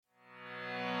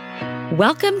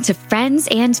Welcome to Friends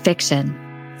and Fiction.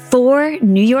 4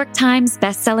 New York Times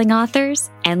bestselling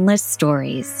authors, endless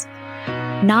stories.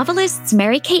 Novelists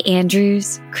Mary Kay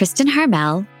Andrews, Kristen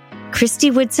Harmel,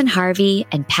 Christy Woodson Harvey,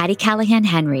 and Patty Callahan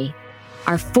Henry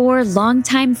are 4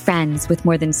 longtime friends with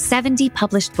more than 70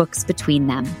 published books between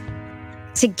them.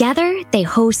 Together, they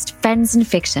host Friends and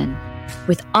Fiction,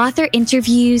 with author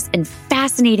interviews and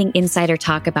fascinating insider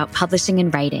talk about publishing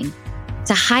and writing,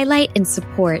 to highlight and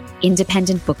support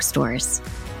independent bookstores.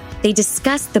 They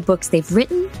discuss the books they've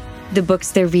written, the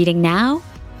books they're reading now,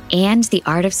 and the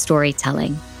art of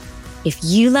storytelling. If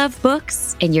you love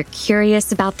books and you're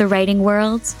curious about the writing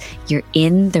world, you're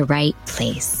in the right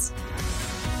place.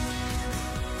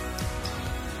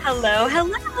 Hello,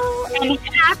 and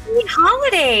happy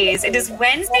holidays. It is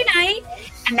Wednesday night,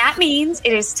 and that means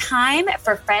it is time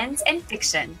for Friends and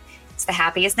Fiction. It's the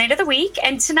happiest night of the week,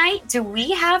 and tonight, do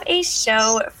we have a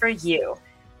show for you?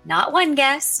 Not 1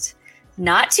 guest,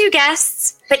 not 2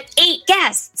 guests, but 8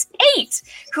 guests, 8,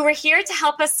 who are here to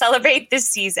help us celebrate this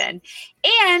season,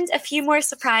 and a few more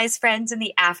surprise friends in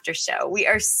the after show. We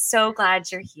are so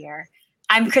glad you're here.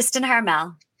 I'm Kristen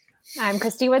Harmel. I'm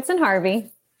Christy Woodson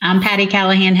Harvey. I'm Patty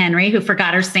Callahan Henry, who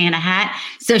forgot her Santa hat,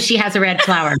 so she has a red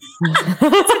flower.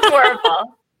 It's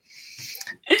adorable.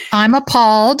 I'm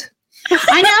appalled.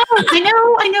 I know.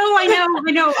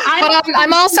 But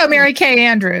I'm also Mary Kay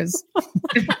Andrews.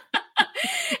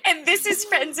 And this is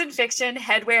Friends and Fiction,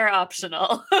 headwear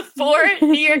optional. 4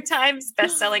 New York Times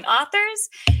bestselling authors,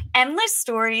 endless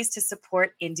stories to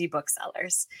support indie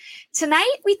booksellers.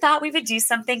 Tonight, we thought we would do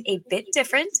something a bit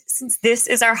different since this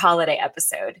is our holiday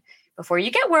episode. Before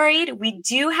you get worried, we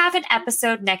do have an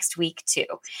episode next week too.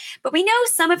 But we know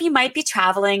some of you might be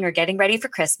traveling or getting ready for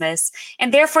Christmas,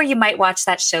 and therefore you might watch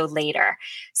that show later.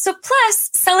 So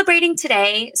plus, celebrating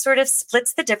today sort of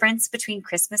splits the difference between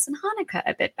Christmas and Hanukkah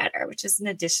a bit better, which is an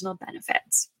additional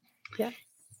benefit. Yeah.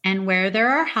 And where there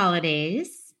are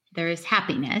holidays, there is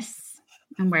happiness.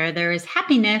 And where there is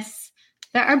happiness,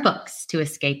 there are books to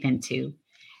escape into.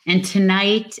 And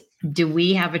tonight, do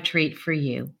we have a treat for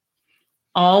you?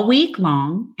 All week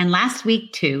long, and last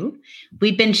week too,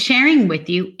 we've been sharing with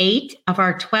you 8 of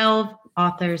our 12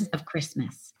 authors of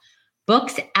Christmas.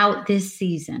 Books out this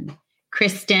season.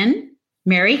 Kristen,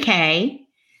 Mary Kay,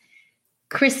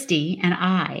 Christy, and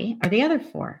I are the other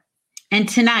 4. And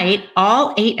tonight,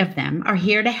 all 8 of them are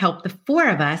here to help the 4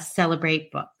 of us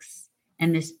celebrate books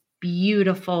and this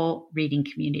beautiful reading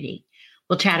community.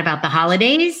 We'll chat about the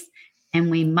holidays,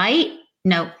 and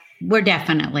we're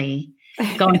definitely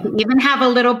going to even have a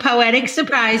little poetic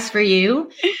surprise for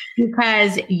you,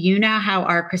 because you know how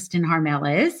our Kristen Harmel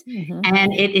is,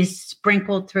 and it is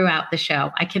sprinkled throughout the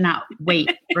show. I cannot wait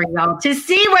for y'all to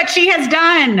see what she has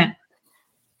done.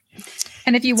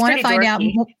 And if you want to find out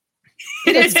more,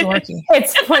 it is dorky.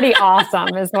 It's pretty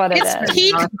awesome is what it is. It's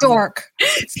peak dork.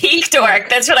 Peak dork.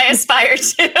 That's what I aspire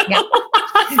to.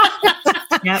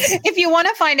 Yep. If you want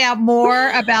to find out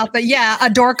more about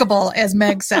adorkable, as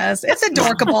Meg says, it's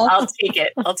adorkable. I'll take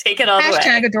it. I'll take it all the way.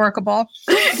 Hashtag adorkable.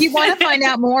 If you want to find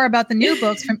out more about the new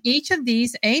books from each of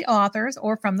these 8 authors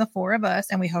or from the 4 of us,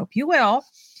 and we hope you will,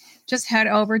 just head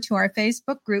over to our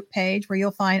Facebook group page where you'll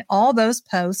find all those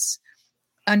posts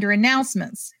under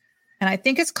announcements. And I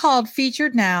think it's called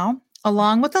Featured Now,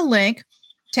 along with a link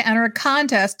to enter a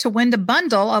contest to win the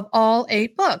bundle of all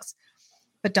 8 books.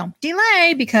 But don't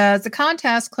delay, because the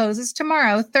contest closes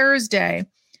tomorrow, Thursday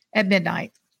at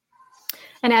midnight.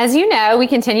 And as you know, we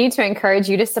continue to encourage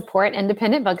you to support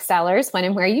independent booksellers when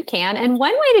and where you can. And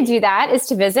one way to do that is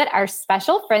to visit our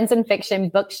special Friends and Fiction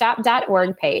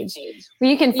bookshop.org page,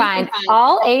 where you can find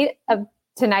all 8 of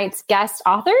tonight's guest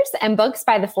authors and books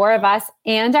by the 4 of us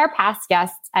and our past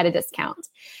guests at a discount.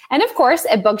 And of course,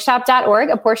 at bookshop.org,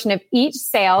 a portion of each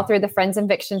sale through the Friends and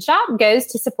Fiction shop goes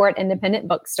to support independent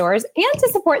bookstores and to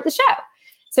support the show.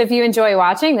 So if you enjoy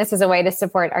watching, this is a way to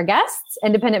support our guests,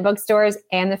 independent bookstores,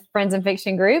 and the Friends and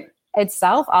Fiction group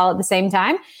itself all at the same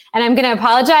time. And I'm going to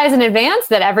apologize in advance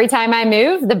that every time I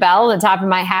move, the bell on the top of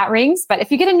my hat rings. But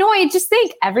if you get annoyed, just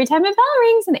think every time a bell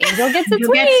rings, an angel gets its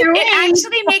wings. It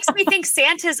actually makes me think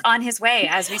Santa's on his way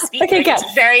as we speak. Okay,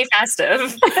 it's very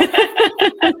festive.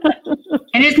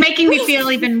 And it's making me feel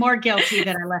even more guilty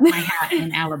that I left my hat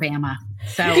in Alabama.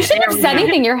 So you shouldn't have said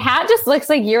anything. Your hat just looks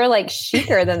like you're like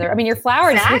chicer than your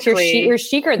flowers. Exactly. You're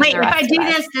chicer than Wait, the rest if I do of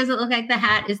us. this, does it look like the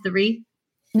hat is the wreath?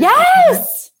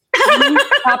 Yes.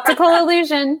 Optical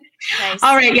illusion. Nice.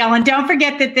 All right, y'all. And don't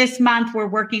forget that this month we're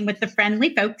working with the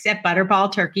friendly folks at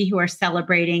Butterball Turkey, who are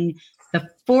celebrating the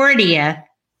 40th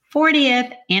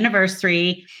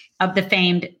anniversary of the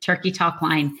famed Turkey Talk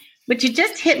line, which it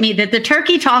just hit me that the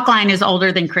Turkey Talk line is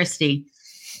older than Christy.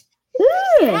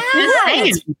 Just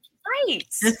saying. Right.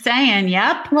 Just saying.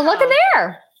 Yep. Well, look at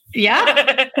there.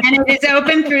 Yep. And it is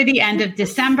open through the end of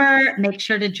December. Make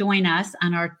sure to join us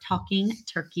on our Talking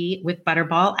Turkey with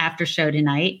Butterball after show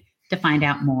tonight to find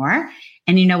out more.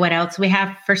 And you know what else we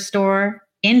have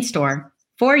in store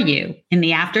for you in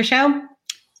the after show?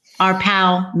 Our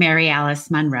pal, Mary Alice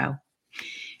Monroe.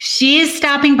 She is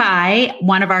stopping by,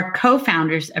 one of our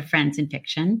co-founders of Friends in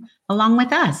Fiction, along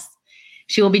with us.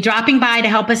 She will be dropping by to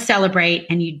help us celebrate,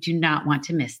 and you do not want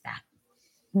to miss that.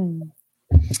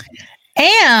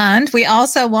 And we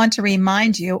also want to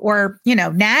remind you, or,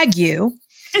 nag you,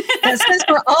 that since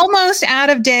we're almost out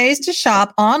of days to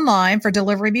shop online for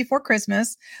delivery before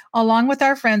Christmas, along with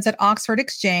our friends at Oxford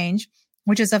Exchange,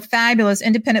 which is a fabulous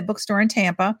independent bookstore in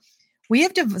Tampa, we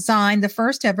have designed the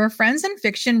first ever Friends in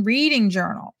Fiction reading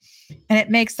journal. And it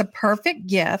makes the perfect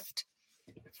gift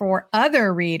for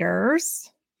other readers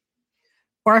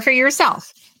or for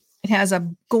yourself. It has a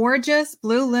gorgeous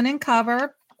blue linen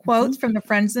cover, quotes from the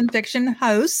Friends in Fiction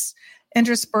hosts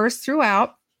interspersed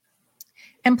throughout,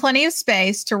 and plenty of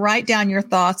space to write down your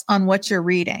thoughts on what you're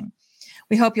reading.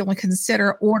 We hope you'll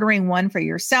consider ordering one for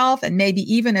yourself and maybe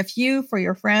even a few for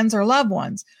your friends or loved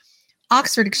ones.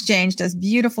 Oxford Exchange does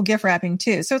beautiful gift wrapping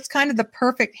too. So it's kind of the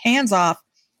perfect hands-off,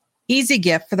 easy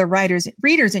gift for the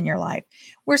readers in your life.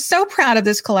 We're so proud of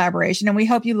this collaboration, and we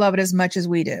hope you love it as much as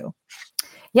we do.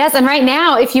 Yes, and right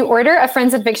now, if you order a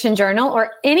Friends in Fiction journal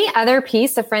or any other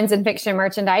piece of Friends in Fiction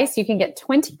merchandise, you can get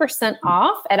 20%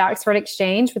 off at Oxford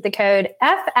Exchange with the code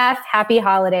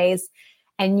FFHappyHolidays.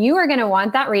 And you are going to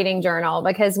want that reading journal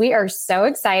because we are so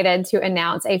excited to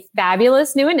announce a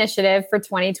fabulous new initiative for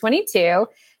 2022,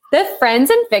 the Friends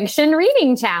in Fiction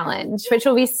Reading Challenge, which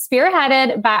will be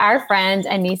spearheaded by our friend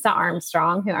Anissa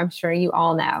Armstrong, who I'm sure you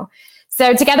all know.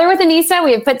 So together with Anissa,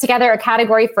 we have put together a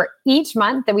category for each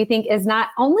month that we think is not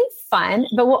only fun,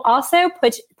 but will also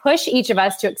push each of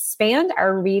us to expand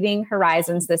our reading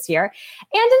horizons this year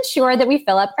and ensure that we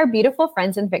fill up our beautiful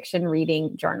Friends in Fiction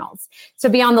reading journals. So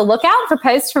be on the lookout for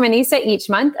posts from Anissa each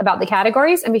month about the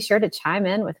categories, and be sure to chime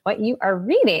in with what you are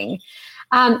reading.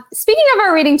 Speaking of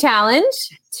our reading challenge,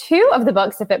 2 of the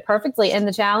books that fit perfectly in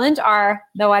the challenge are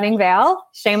The Wedding Veil,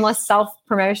 shameless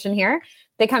self-promotion here,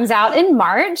 that comes out in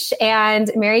March,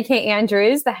 and Mary Kay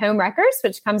Andrews, The Homewreckers,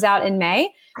 which comes out in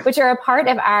May, which are a part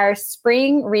of our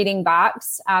spring reading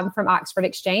box from Oxford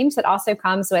Exchange that also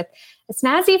comes with a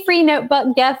snazzy free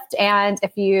notebook gift. And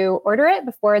if you order it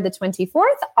before the 24th,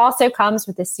 also comes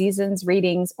with the Seasons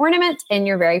Readings ornament in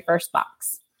your very first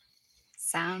box.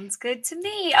 Sounds good to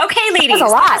me. Okay, ladies.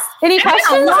 That's a lot. Any questions?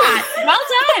 That's a lot.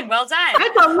 Well done.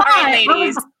 That's a lot. All right,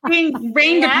 ladies. Being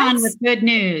rained upon with good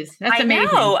news. That's amazing.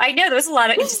 I know. There was a lot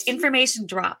of just information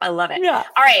drop. I love it. Yeah.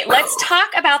 All right, let's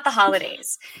talk about the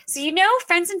holidays. So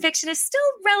Friends in Fiction is still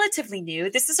relatively new.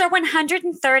 This is our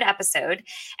 103rd episode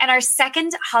and our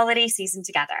second holiday season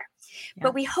together. Yeah.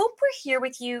 But we hope we're here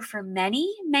with you for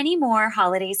many, many more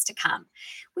holidays to come.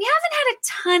 We haven't had a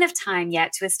ton of time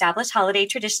yet to establish holiday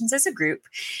traditions as a group,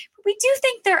 but we do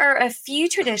think there are a few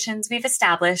traditions we've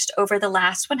established over the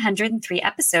last 103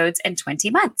 episodes and 20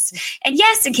 months. And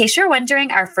yes, in case you're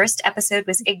wondering, our first episode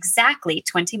was exactly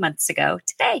 20 months ago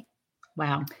today.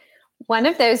 Wow. One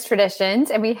of those traditions,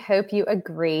 and we hope you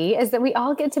agree, is that we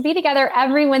all get to be together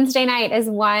every Wednesday night as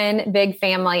one big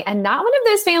family, and not one of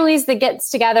those families that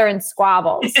gets together and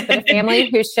squabbles, but a family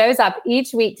who shows up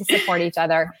each week to support each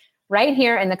other right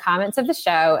here in the comments of the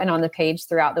show and on the page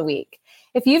throughout the week.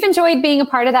 If you've enjoyed being a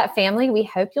part of that family, we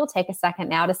hope you'll take a second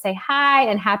now to say hi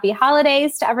and happy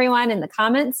holidays to everyone in the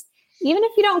comments. Even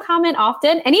if you don't comment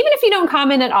often, and even if you don't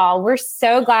comment at all, we're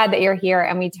so glad that you're here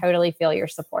and we totally feel your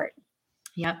support.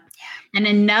 Yep. And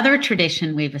another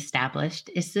tradition we've established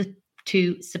is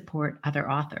to support other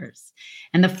authors.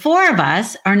 And the 4 of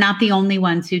us are not the only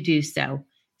ones who do so.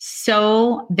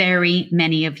 So very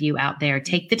many of you out there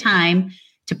take the time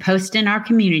to post in our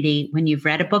community when you've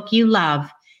read a book you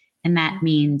love. And that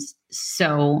means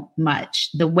so much.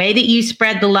 The way that you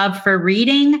spread the love for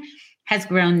reading has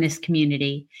grown this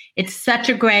community. It's such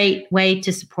a great way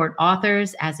to support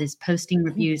authors, as is posting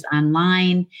reviews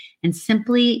online and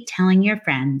simply telling your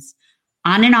friends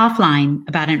on and offline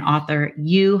about an author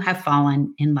you have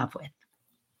fallen in love with.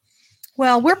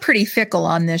 Well, we're pretty fickle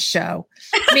on this show.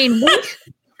 I mean,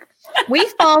 we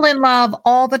fall in love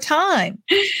all the time.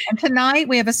 And tonight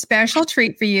we have a special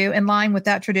treat for you in line with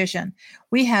that tradition.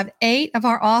 We have 8 of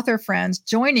our author friends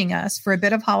joining us for a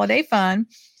bit of holiday fun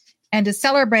and to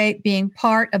celebrate being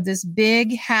part of this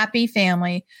big, happy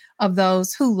family of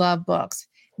those who love books.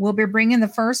 We'll be bringing the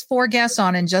first 4 guests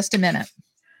on in just a minute.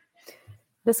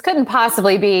 This couldn't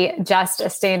possibly be just a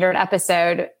standard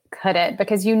episode, couldn't,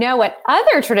 because you know what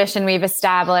other tradition we've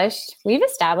established? We've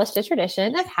established a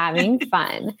tradition of having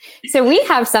fun. So we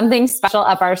have something special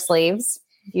up our sleeves.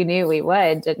 You knew we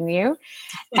would, didn't you?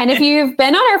 And if you've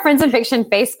been on our Friends in Fiction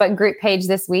Facebook group page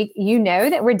this week, you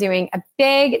know that we're doing a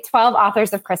big 12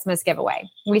 Authors of Christmas giveaway.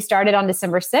 We started on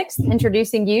December 6th,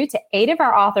 introducing you to 8 of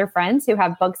our author friends who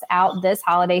have books out this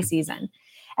holiday season.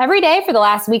 Every day for the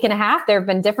last week and a half, there have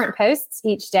been different posts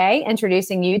each day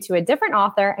introducing you to a different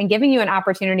author and giving you an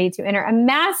opportunity to enter a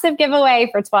massive giveaway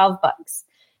for 12 books.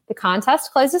 The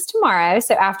contest closes tomorrow,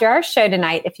 so after our show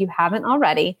tonight, if you haven't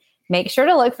already, make sure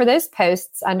to look for those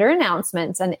posts under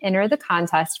announcements and enter the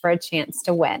contest for a chance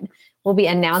to win. We'll be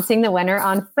announcing the winner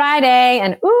on Friday,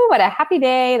 and ooh, what a happy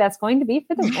day that's going to be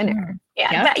for the winner.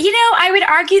 Yeah, but, I would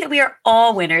argue that we are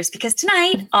all winners because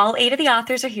tonight, all 8 of the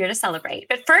authors are here to celebrate.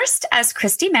 But first, as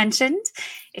Christy mentioned,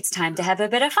 it's time to have a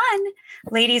bit of fun.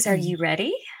 Ladies, are you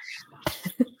ready?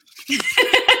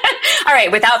 All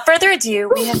right, without further ado,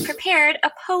 we have prepared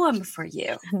a poem for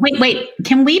you. Wait,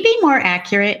 can we be more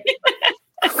accurate?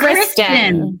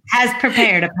 Kristen has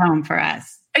prepared a poem for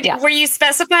us. Yeah. Were you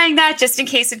specifying that just in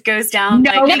case it goes down?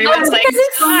 No, everyone's like, we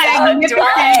don't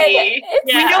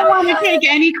want to take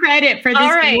any credit for this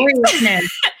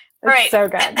gloriousness. All right. So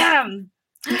good.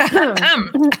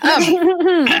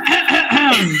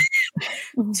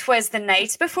 'Twas the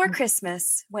night before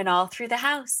Christmas when all through the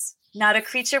house not a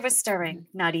creature was stirring,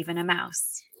 not even a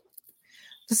mouse.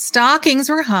 The stockings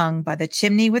were hung by the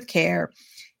chimney with care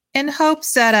in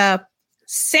hopes that a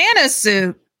Santa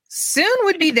suit soon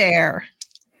would be there.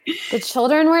 The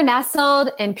children were nestled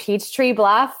in Peachtree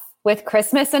Bluff with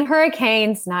Christmas and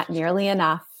hurricanes not nearly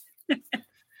enough.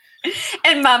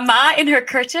 And Mama in her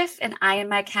kerchief and I in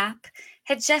my cap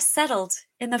had just settled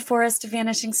in the forest of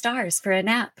vanishing stars for a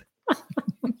nap.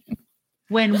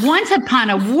 When once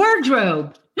upon a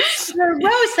wardrobe there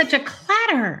arose such a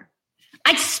clatter,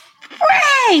 I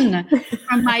sprang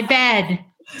from my bed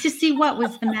to see what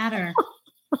was the matter.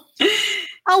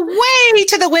 Away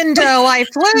to the window I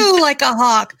flew like a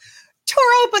hawk, tore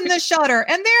open the shutter,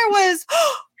 and there was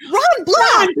Ron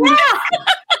Block.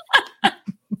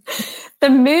 The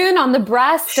moon on the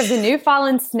breast of the new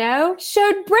fallen snow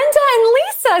showed Brenda and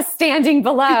Lisa standing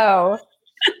below.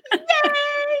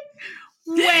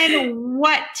 When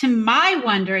what to my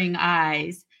wondering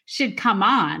eyes should come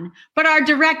on, but our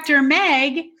director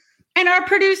Meg and our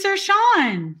producer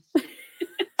Sean.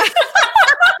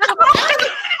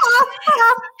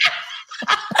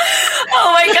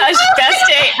 Oh my gosh, best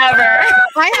day ever.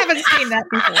 I haven't seen that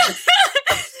before.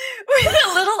 With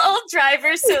a little old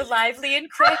driver so lively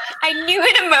and quick, I knew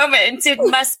in a moment it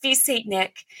must be St.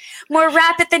 Nick. More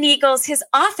rapid than eagles, his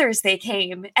authors they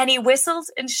came, and he whistled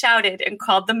and shouted and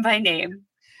called them by name.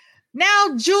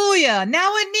 Now Julia,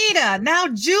 now Anita, now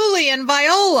Julie and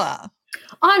Viola.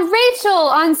 On Rachel,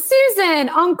 on Susan,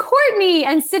 on Courtney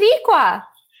and Sadiqa.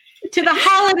 To the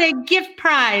holiday gift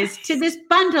prize, to this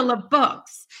bundle of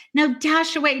books. Now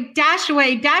dash away, dash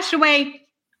away, dash away.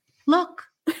 Look.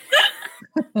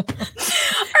 All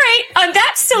right. On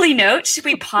that silly note, should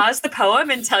we pause the poem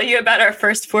and tell you about our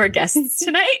first 4 guests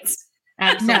tonight?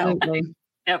 Absolutely.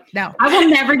 No. I will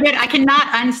never I cannot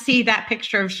unsee that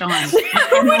picture of Sean. I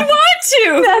would want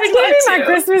to. That's going to be my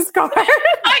Christmas card.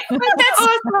 That's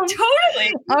awesome.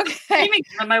 Totally. Okay.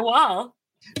 On my wall.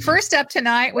 First up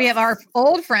tonight, we have our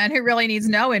old friend who really needs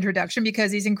no introduction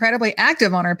because he's incredibly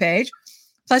active on our page.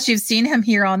 Plus, you've seen him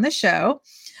here on the show.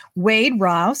 Wade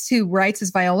Rouse, who writes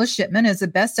as Viola Shipman, is a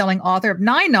best-selling author of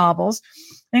 9 novels,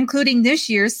 including this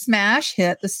year's smash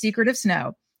hit, The Secret of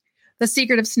Snow. The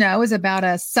Secret of Snow is about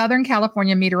a Southern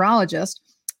California meteorologist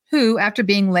who, after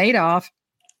being laid off,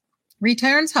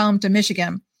 returns home to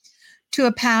Michigan to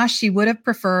a past she would have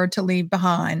preferred to leave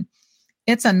behind.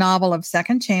 It's a novel of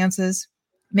second chances,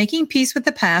 making peace with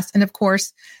the past, and of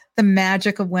course, the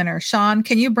magic of winter. Sean,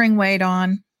 can you bring Wade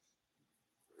on?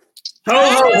 Ho,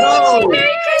 ho, ho! Merry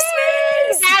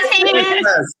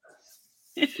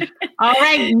Christmas! All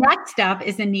right, next up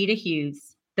is Anita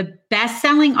Hughes, the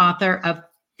best-selling author of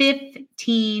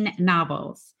 15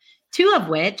 novels, 2 of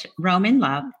which, Rome in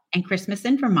Love and Christmas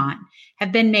in Vermont,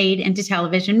 have been made into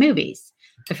television movies.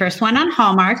 The first one on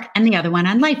Hallmark and the other one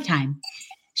on Lifetime.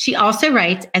 She also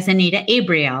writes as Anita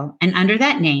Abriel, and under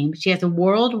that name, she has a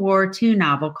World War II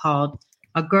novel called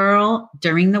A Girl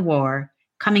During the War,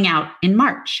 coming out in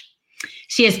March.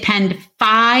 She has penned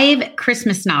 5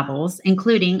 Christmas novels,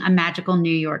 including A Magical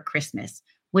New York Christmas,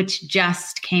 which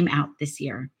just came out this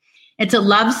year. It's a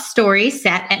love story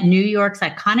set at New York's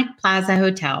iconic Plaza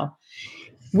Hotel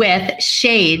with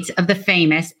shades of the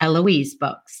famous Eloise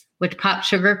books, which Pop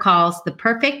Sugar calls the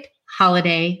perfect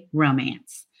holiday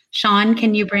romance. Sean,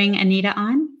 can you bring Anita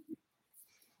on?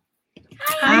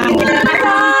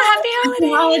 Happy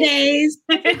holidays.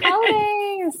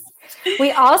 Holidays.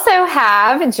 We also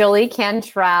have Julie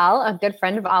Cantrell, a good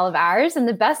friend of all of ours, and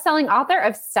the best-selling author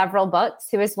of several books,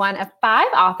 who is one of 5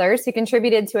 authors who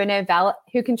contributed a novella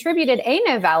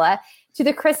to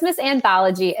the Christmas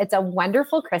anthology, It's a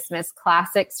Wonderful Christmas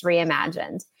Classics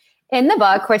Reimagined. In the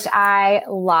book, which I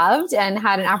loved and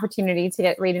had an opportunity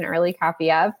to read an early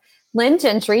copy of, Lynn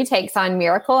Gentry takes on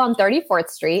Miracle on 34th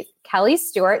Street. Kelly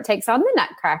Stewart takes on The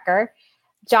Nutcracker.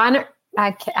 I'm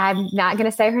not going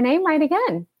to say her name right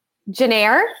again.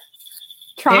 Janaire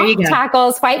Trump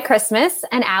tackles White Christmas,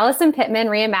 and Allison Pittman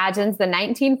reimagines the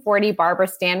 1940 Barbara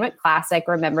Stanwyck classic,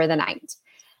 Remember the Night.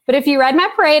 But if you read my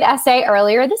parade essay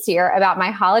earlier this year about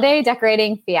my holiday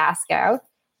decorating fiasco,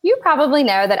 you probably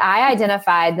know that I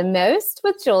identified the most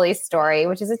with Julie's story,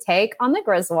 which is a take on the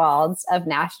Griswolds of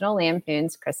National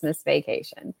Lampoon's Christmas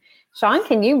Vacation. Sean,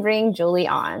 can you bring Julie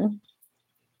on?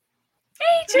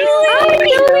 Hey, Julie!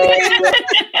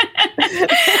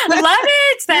 Love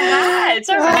it. The hat. It's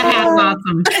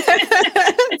awesome.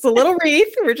 It's a little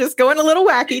wreath. We're just going a little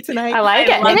wacky tonight. I like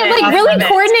it. And it really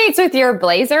coordinates with your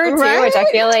blazer too, right? Which I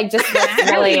feel like just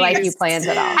looks really like you planned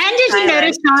it all. And did you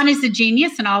notice Sean is a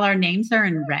genius and all our names are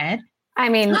in red? I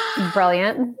mean,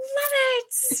 brilliant. Love it.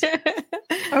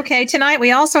 Okay, tonight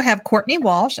we also have Courtney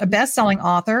Walsh, a best-selling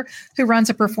author who runs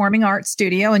a performing arts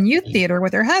studio and youth theater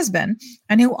with her husband,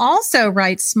 and who also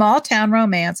writes small-town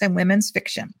romance and women's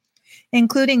fiction,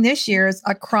 including this year's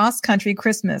A Cross-Country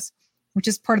Christmas, which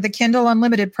is part of the Kindle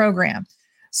Unlimited program.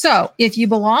 So if you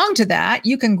belong to that,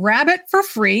 you can grab it for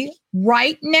free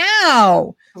right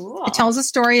now. Cool. It tells a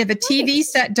story of a TV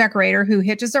set decorator who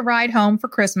hitches a ride home for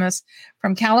Christmas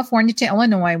from California to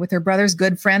Illinois with her brother's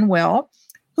good friend, Will,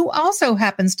 who also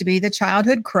happens to be the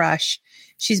childhood crush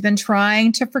she's been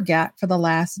trying to forget for the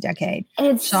last decade.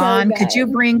 It's Sean, so could you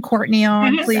bring Courtney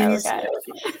on, please? So Courtney!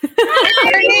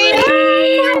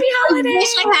 Happy holidays. I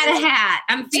wish I had a hat.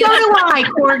 I'm feeling. So do I,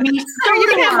 Courtney. So you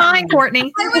can have mine,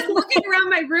 Courtney. I was looking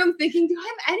around my room thinking, do I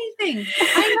have anything?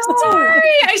 I'm sorry.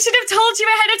 I should have told you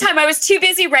ahead of time. I was too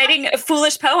busy writing a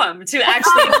foolish poem to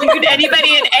actually include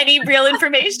anybody in any real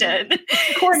information.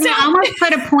 Courtney, I almost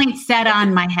put a poinsettia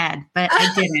on my head, but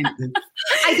I didn't.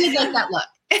 I did like that look.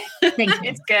 Thank you.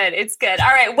 It's good. It's good. All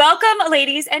right. Welcome,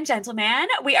 ladies and gentlemen.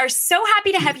 We are so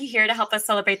happy to have you here to help us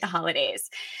celebrate the holidays.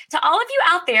 To all of you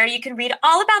out there, you can read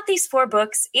all about these 4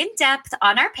 books in depth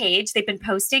on our page. They've been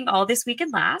posting all this week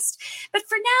and last. But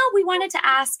for now, we wanted to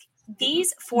ask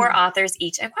these 4 authors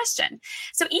each a question.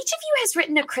 So each of you has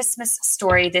written a Christmas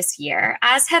story this year,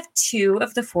 as have 2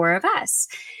 of the 4 of us.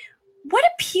 What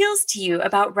appeals to you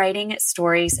about writing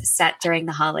stories set during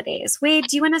the holidays? Wade,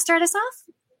 do you want to start us off?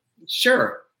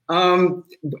 Sure.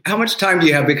 How much time do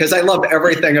you have? Because I love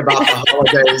everything about the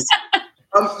holidays.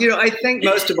 I think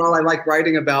most of all, I like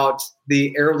writing about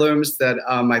the heirlooms that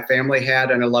my family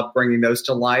had, and I love bringing those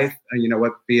to life.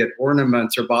 Be it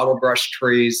ornaments or bottle brush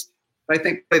trees. But I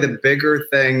think the bigger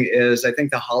thing is I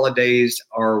think the holidays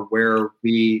are where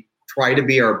we try to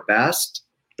be our best,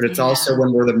 but it's also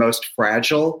when we're the most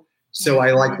fragile. So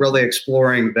I like really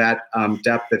exploring that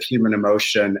depth of human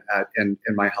emotion in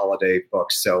my holiday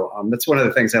books. So that's one of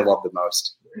the things I love the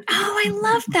most. Oh, I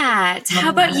love that. How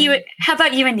about you? How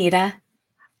about you, Anita?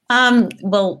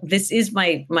 Well, this is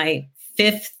my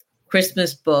 5th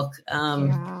Christmas book.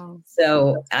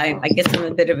 So I guess I'm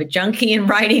a bit of a junkie in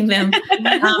writing them.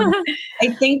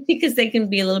 I think because they can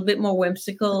be a little bit more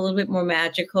whimsical, a little bit more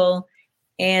magical,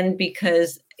 and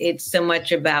because it's so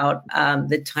much about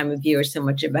the time of year, so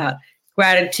much about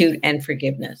gratitude and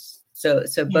forgiveness. So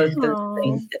both those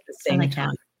things at the same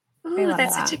time. Oh,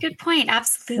 that's such a good point.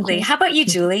 Absolutely. How about you,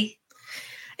 Julie?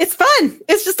 It's fun.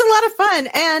 It's just a lot of fun.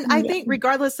 And I think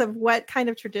regardless of what kind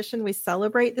of tradition we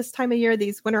celebrate this time of year,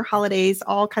 these winter holidays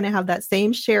all kind of have that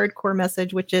same shared core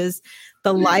message, which is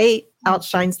the light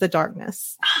outshines the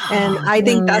darkness. And I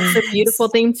think that's a beautiful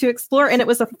thing to explore. And it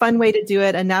was a fun way to do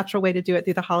it, a natural way to do it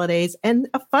through the holidays, and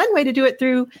a fun way to do it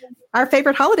through our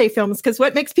favorite holiday films. Because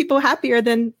what makes people happier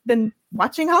than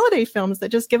watching holiday films that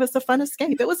just give us a fun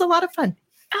escape? It was a lot of fun.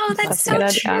 Oh, that's so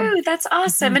true. That's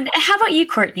awesome. And how about you,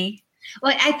 Courtney?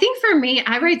 Well, I think for me,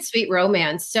 I write sweet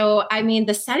romance. So, I mean,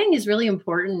 the setting is really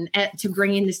important to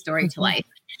bringing the story to life.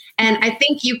 And I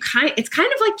think it's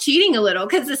kind of like cheating a little,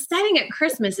 because the setting at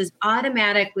Christmas is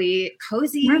automatically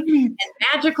cozy and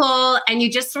magical. And you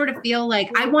just sort of feel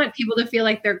like, I want people to feel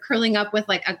like they're curling up with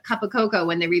like a cup of cocoa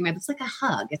when they read my book. It's like a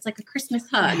hug. It's like a Christmas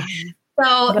hug.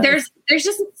 So there's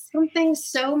just something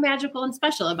so magical and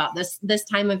special about this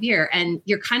time of year. And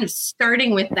you're kind of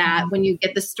starting with that when you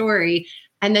get the story.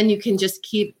 And then you can just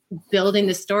keep building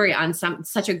the story on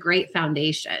such a great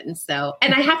foundation. So,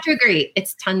 and I have to agree,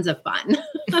 it's tons of fun.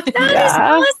 That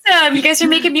is awesome. You guys are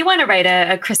making me want to write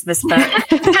a Christmas book.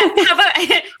 How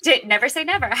about, never say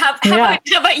never. How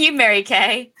about you, Mary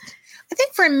Kay? I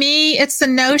think for me, it's the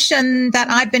notion that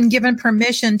I've been given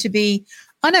permission to be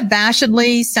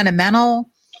unabashedly sentimental,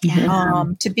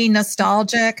 to be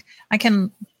nostalgic. I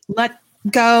can let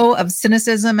go of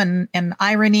cynicism and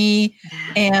irony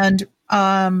and,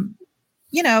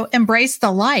 embrace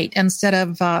the light instead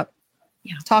of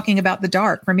talking about the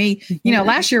dark. For me,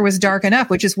 last year was dark enough,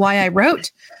 which is why I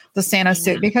wrote the Santa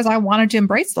suit, because I wanted to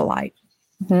embrace the light.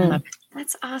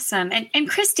 That's awesome. And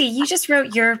Christy, you just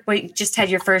had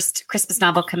your first Christmas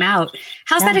novel come out.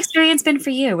 How's that experience been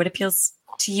for you? What appeals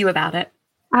to you about it?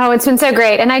 Oh, it's been so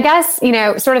great. And I guess,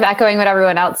 sort of echoing what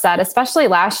everyone else said, especially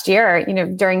last year,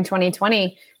 during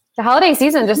 2020, the holiday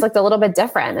season just looked a little bit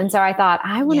different. And so I thought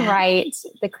I would write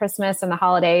the Christmas and the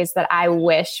holidays that I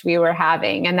wish we were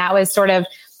having. And that was sort of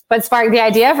what sparked the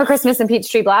idea for Christmas in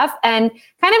Peachtree Bluff. And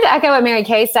kind of to echo what Mary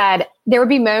Kay said, there would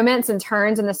be moments and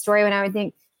turns in the story when I would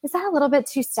think, is that a little bit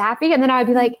too sappy? And then I would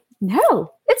be like,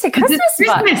 no, it's a Christmas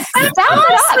book. That's awesome.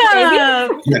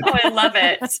 Oh, I love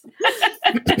it.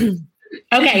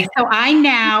 Okay, so I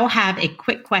now have a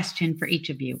quick question for each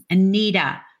of you.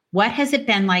 Anita, what has it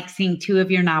been like seeing two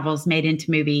of your novels made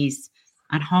into movies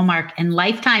on Hallmark and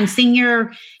Lifetime, seeing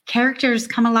your characters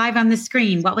come alive on the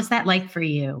screen? What was that like for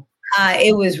you?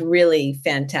 It was really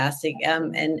fantastic.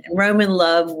 And Rome in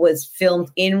Love was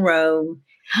filmed in Rome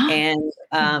and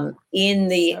in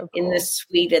the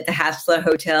suite at the Hassler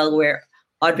Hotel where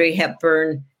Audrey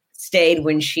Hepburn stayed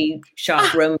when she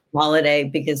shot Roman Holiday,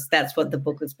 because that's what the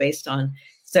book was based on.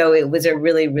 So it was a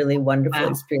really, really wonderful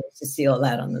experience to see all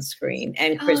that on the screen.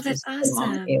 And Christmas was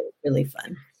awesome. It was really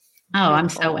fun. Oh, I'm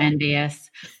so envious.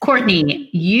 Courtney,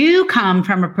 you come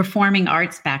from a performing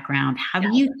arts background. How do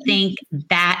you think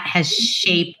that has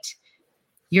shaped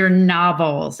your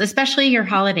novels, especially your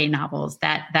holiday novels,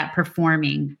 that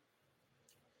performing?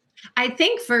 I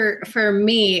think for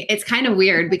me, it's kind of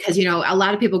weird because, a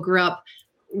lot of people grew up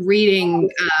reading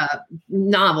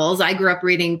novels. I grew up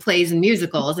reading plays and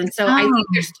musicals. And so I think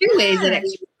there's two ways that it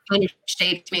kind of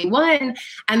shaped me. One,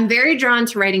 I'm very drawn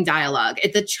to writing dialogue.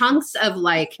 The chunks of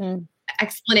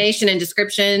explanation and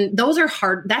description, those are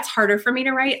hard. That's harder for me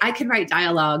to write. I could write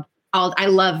dialogue. I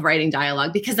love writing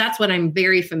dialogue because that's what I'm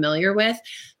very familiar with.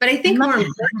 But I think more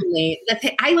importantly,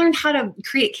 I learned how to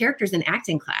create characters in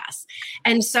acting class.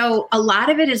 And so a lot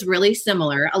of it is really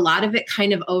similar. A lot of it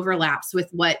kind of overlaps with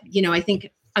what, I think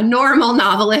a normal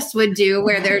novelist would do,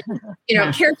 where there's,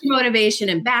 character motivation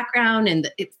and background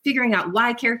and figuring out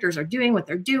why characters are doing what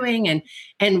they're doing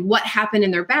and what happened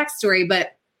in their backstory.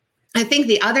 But I think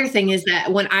the other thing is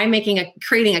that when I'm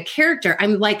creating a character,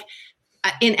 I'm like,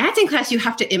 in acting class, you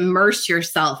have to immerse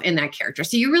yourself in that character.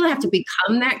 So you really have to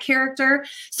become that character.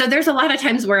 So there's a lot of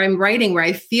times where I'm writing where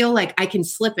I feel like I can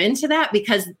slip into that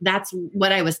because that's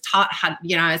what I was taught I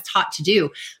was taught to do.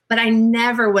 But I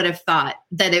never would have thought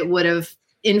that it would have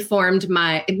informed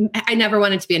I never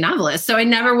wanted to be a novelist. So I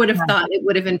never would have thought it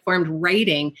would have informed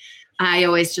writing. I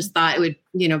always just thought it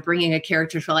would, bringing a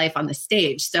character to life on the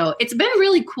stage. So it's been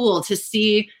really cool to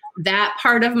see that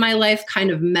part of my life kind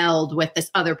of meld with this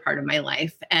other part of my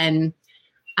life. And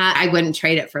I wouldn't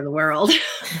trade it for the world.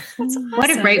 Awesome. What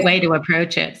a great way to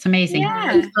approach it. It's amazing.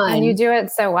 Yeah. And you do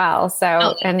it so well.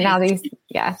 So,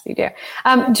 yes, you do.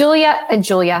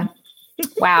 Julia.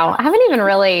 Wow. I haven't even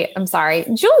I'm sorry.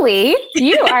 Julie,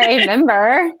 you are a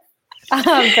member of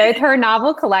both her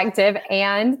novel collective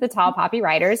and the Tall Poppy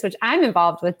Writers, which I'm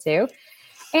involved with too.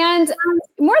 And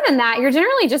more than that, you're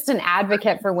generally just an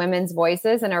advocate for women's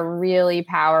voices in a really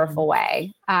powerful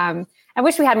way. I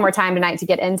wish we had more time tonight to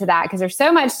get into that because there's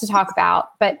so much to talk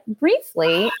about. But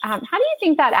briefly, how do you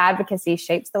think that advocacy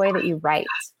shapes the way that you write?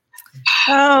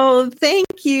 Oh,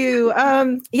 thank you.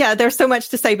 There's so much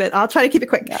to say, but I'll try to keep it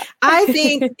quick. I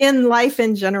think in life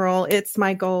in general, it's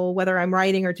my goal, whether I'm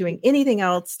writing or doing anything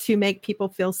else, to make people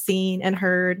feel seen and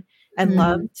heard and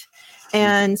loved.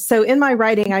 And so in my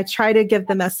writing, I try to give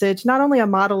the message, not only a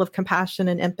model of compassion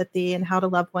and empathy and how to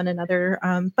love one another,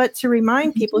 but to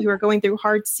remind people who are going through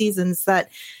hard seasons that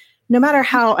no matter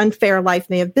how unfair life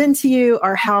may have been to you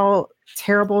or how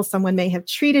terrible someone may have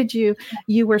treated you,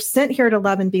 you were sent here to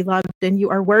love and be loved, and you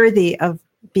are worthy of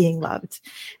being loved.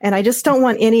 And I just don't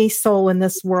want any soul in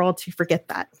this world to forget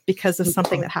that because of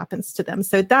something that happens to them.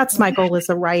 So that's my goal as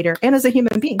a writer and as a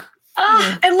human being.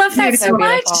 Oh, I love that so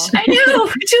much. I know.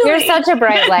 Julie. You're such a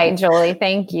bright light, Julie.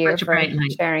 Thank you for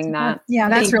sharing that. Yeah,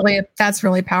 that's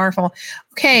really powerful.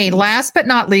 Okay, last but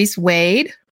not least,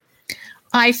 Wade.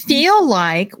 I feel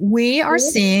like we are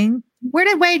seeing. Where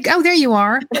did Wade go? Oh, there you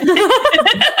are.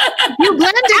 You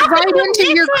blended right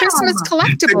into your Christmas The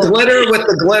collectible. glitter with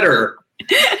the glitter.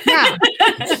 Yeah.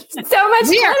 So much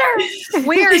glitter.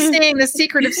 We are seeing The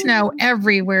Secret of Snow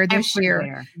everywhere this year.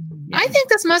 Everywhere. I think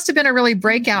this must have been a really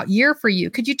breakout year for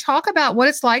you. Could you talk about what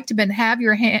it's like to have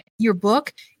your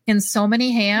book in so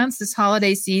many hands this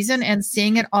holiday season and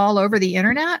seeing it all over the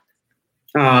internet?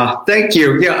 Thank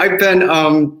you. Yeah, I've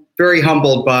been very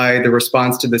humbled by the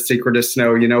response to The Secret of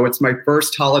Snow. You know, it's my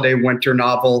first holiday winter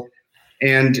novel,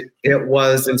 and it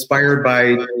was inspired by,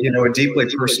 a deeply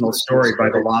personal story by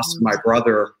the loss of my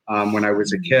brother when I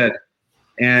was a kid.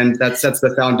 And that sets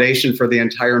the foundation for the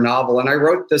entire novel. And I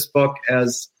wrote this book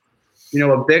as,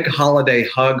 a big holiday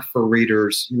hug for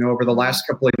readers. Over the last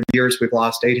couple of years, we've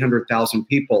lost 800,000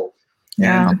 people.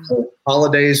 Yeah. And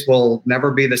holidays will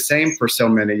never be the same for so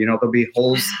many. There'll be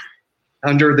holes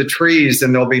under the trees,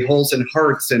 and there'll be holes in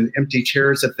hearts and empty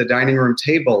chairs at the dining room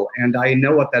table. And I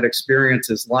know what that experience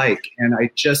is like. And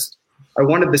I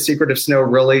wanted The Secret of Snow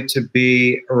really to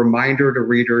be a reminder to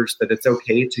readers that it's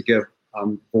okay to give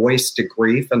voice to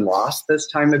grief and loss this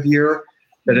time of year,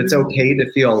 that it's okay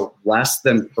to feel less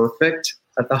than perfect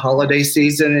at the holiday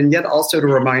season, and yet also to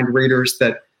remind readers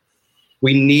that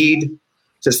we need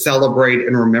to celebrate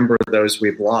and remember those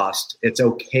we've lost. It's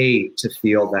okay to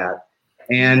feel that,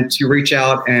 and to reach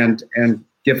out and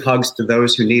give hugs to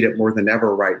those who need it more than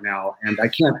ever right now. And I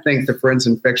can't thank the Friends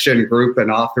in Fiction group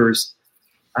and authors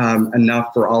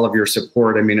enough for all of your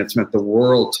support. I mean, it's meant the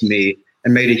world to me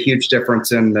and made a huge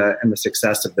difference in the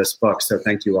success of this book. So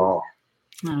thank you all.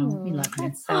 Oh, we love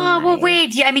it. Well,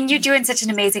 Wade, yeah, I mean, you're doing such an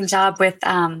amazing job with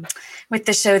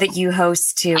the show that you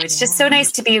host too. It's just so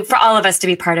nice for all of us to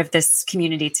be part of this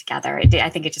community together. I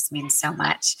think it just means so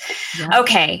much. Yeah.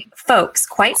 Okay, folks,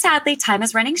 quite sadly, time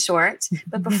is running short.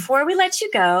 But before we let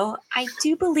you go, I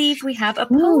do believe we have a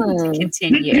poem to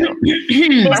continue.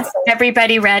 Is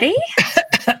everybody ready?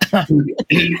 All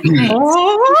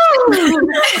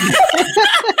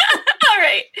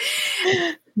right.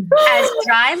 As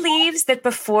dry leaves that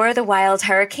before the wild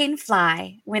hurricane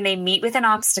fly, when they meet with an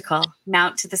obstacle,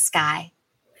 mount to the sky.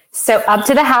 So up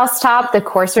to the housetop, the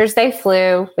coursers they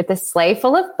flew, with a sleigh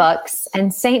full of books,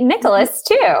 and St. Nicholas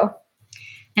too.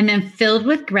 And then filled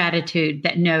with gratitude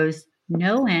that knows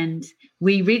no end,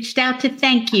 we reached out to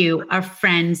thank you, our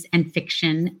friends and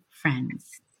fiction friends.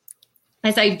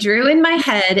 As I drew in my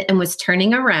head and was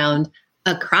turning around,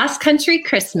 a cross-country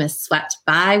Christmas swept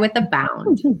by with a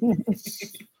bound.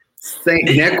 St.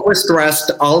 Nick was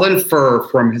dressed all in fur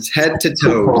from his head to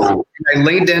toe. I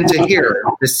leaned in to hear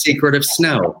The Secret of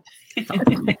Snow.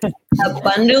 A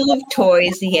bundle of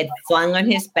toys he had flung on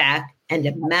his back, and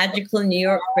a magical New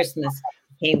York Christmas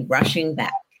came rushing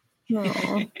back.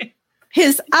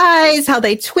 His eyes, how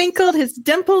they twinkled, his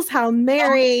dimples, how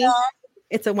merry.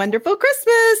 It's a wonderful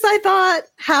Christmas, I thought.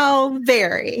 How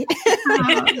very.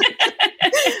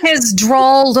 His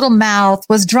droll little mouth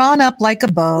was drawn up like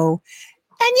a bow.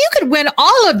 And you could win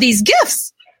all of these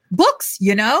gifts. Books,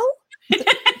 All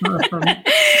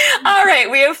right,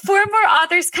 we have 4 more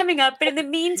authors coming up. But in the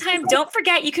meantime, don't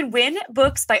forget you can win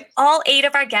books by all 8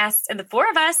 of our guests and the 4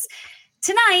 of us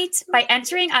tonight by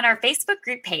entering on our Facebook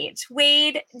group page.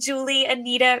 Wade, Julie,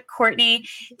 Anita, Courtney,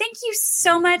 thank you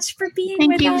so much for being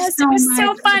with us. It was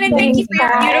so fun, and thank you for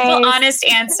your beautiful, honest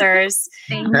answers.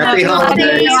 Happy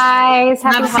holidays. Guys.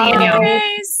 Happy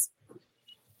holidays.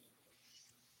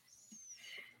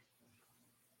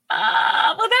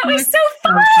 Well, that was so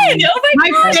fun. Oh my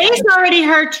gosh. My face already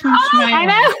hurts from smiling. I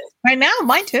know. I know,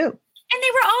 mine too. And they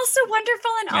were all so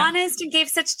wonderful and honest and gave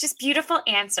such just beautiful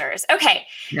answers. Okay,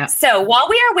 Yeah. So while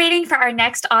we are waiting for our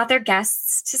next author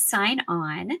guests to sign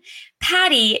on,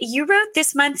 Patty, you wrote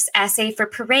this month's essay for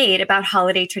Parade about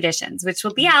holiday traditions, which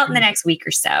will be out in the next week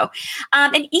or so.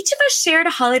 And each of us shared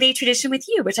a holiday tradition with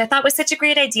you, which I thought was such a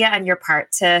great idea on your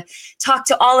part to talk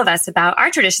to all of us about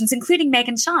our traditions, including Meg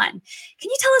and Sean. Can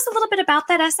you tell us a little bit about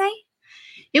that essay?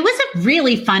 It was a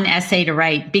really fun essay to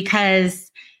write because,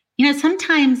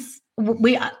 sometimes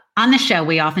we on the show,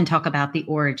 we often talk about the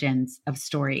origins of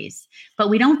stories, but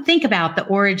we don't think about the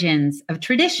origins of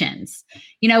traditions.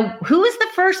 Who was the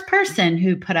first person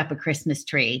who put up a Christmas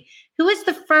tree? Who was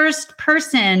the first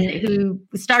person who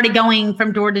started going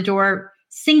from door to door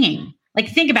singing? Like,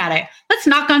 think about it. Let's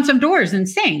knock on some doors and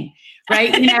sing,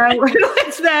 right?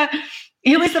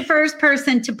 Who was the first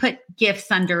person to put gifts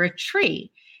under a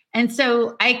tree? And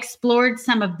so I explored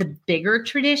some of the bigger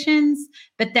traditions,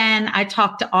 but then I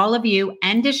talked to all of you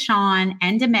and to Sean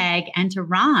and to Meg and to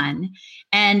Ron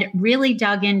and really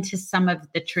dug into some of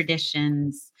the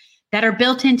traditions that are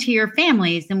built into your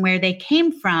families and where they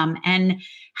came from and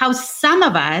how some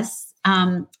of us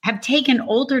have taken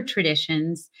older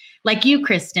traditions like you,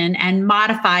 Kristen, and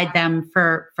modified them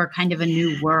for kind of a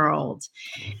new world.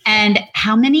 And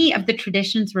how many of the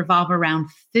traditions revolve around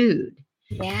food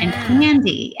and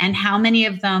candy, and how many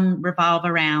of them revolve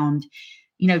around,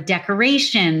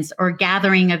 decorations or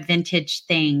gathering of vintage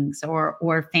things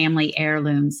or family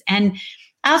heirlooms. And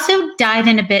I also dive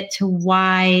in a bit to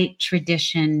why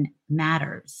tradition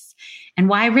matters and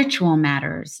why ritual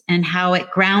matters and how it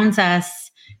grounds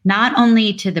us not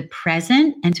only to the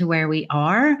present and to where we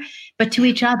are, but to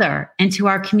each other and to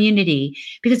our community.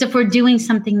 Because if we're doing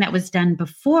something that was done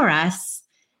before us,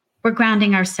 we're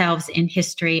grounding ourselves in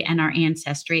history and our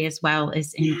ancestry as well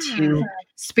as into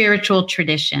spiritual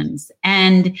traditions.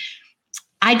 And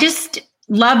I just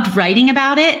loved writing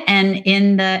about it. And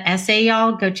in the essay,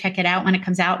 y'all go check it out when it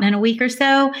comes out in a week or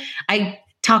so. I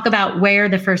talk about where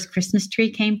the first Christmas tree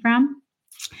came from.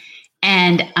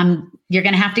 And you're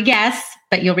going to have to guess,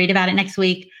 but you'll read about it next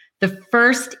week. The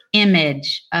first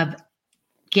image of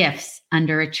gifts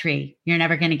under a tree. You're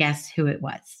never going to guess who it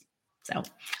was. So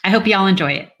I hope y'all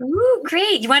enjoy it. Ooh,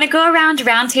 great. You want to go around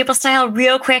roundtable style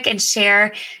real quick and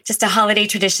share just a holiday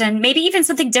tradition, maybe even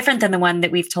something different than the one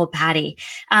that we've told Patty,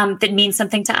 that means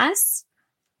something to us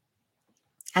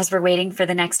as we're waiting for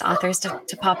the next authors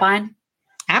to pop on?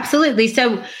 Absolutely.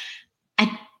 So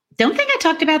I don't think I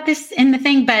talked about this in the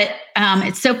thing, but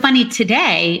it's so funny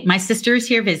today. My sister is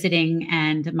here visiting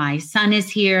and my son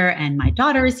is here and my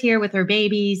daughter is here with her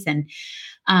babies. And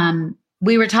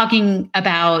we were talking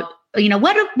about,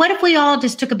 what if we all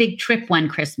just took a big trip one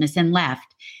Christmas and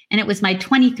left? And it was my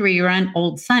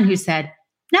 23-year-old son who said,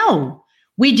 no,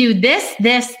 we do this,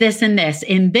 this, this, and this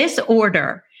in this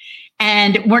order.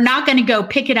 And we're not going to go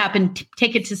pick it up and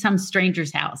take it to some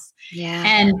stranger's house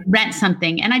and rent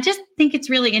something. And I just think it's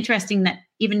really interesting that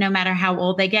even no matter how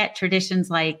old they get, traditions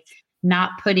like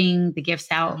not putting the gifts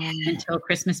out until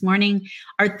Christmas morning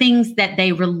are things that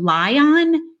they rely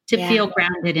on to feel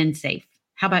grounded and safe.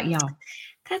 How about y'all?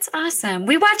 That's awesome.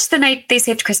 We watch The Night They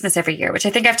Saved Christmas every year, which I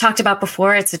think I've talked about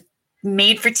before. It's a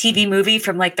made-for-TV movie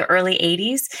from like the early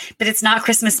 80s, but it's not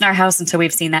Christmas in our house until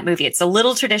we've seen that movie. It's a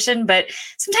little tradition, but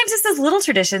sometimes it's those little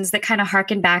traditions that kind of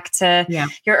harken back to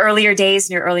your earlier days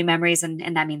and your early memories,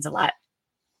 and that means a lot.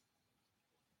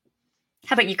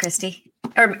 How about you, Christy?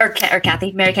 Or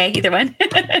Kathy, Mary Kay, either one.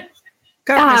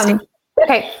 Go, Christy.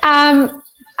 Okay.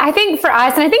 I think for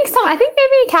us, and I think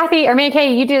maybe Kathy or Mary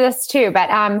Kay, you do this too, but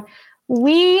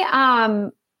we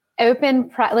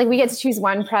we get to choose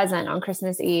one present on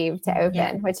Christmas Eve to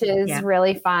open, which is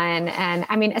really fun. And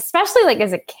I mean, especially like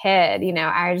as a kid,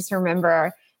 I just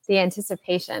remember the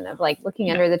anticipation of like looking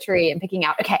under the tree and picking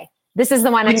out, okay, this is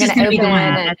the one I'm going to open,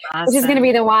 and which is going to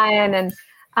be the one. And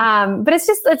but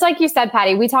it's like you said,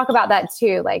 Patty, we talk about that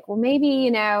too. Like, well, maybe,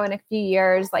 in a few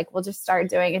years, like we'll just start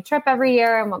doing a trip every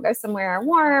year and we'll go somewhere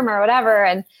warm or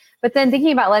whatever. But then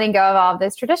thinking about letting go of all of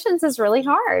those traditions is really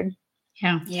hard.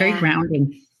 Yeah, it's very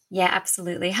grounding. Yeah,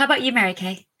 absolutely. How about you, Mary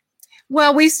Kay?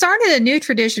 Well, we started a new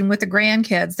tradition with the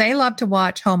grandkids. They love to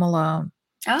watch Home Alone.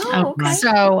 Oh, okay.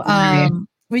 So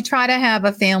we try to have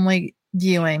a family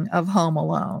viewing of Home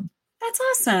Alone. That's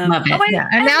awesome. Love it.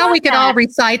 And now we can all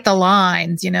recite the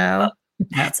lines,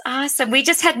 That's awesome. We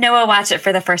just had Noah watch it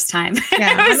for the first time.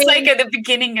 Yeah, it was like at the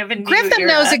beginning of a new Griffin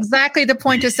era. knows exactly the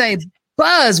point to say,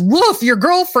 Buzz, woof, your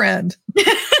girlfriend.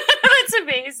 That's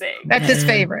amazing. That's his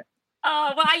favorite.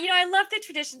 Oh, well, I love that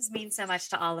traditions mean so much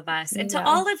to all of us. And to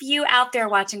all of you out there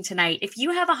watching tonight, if you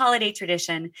have a holiday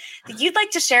tradition that you'd like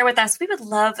to share with us, we would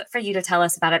love for you to tell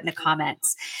us about it in the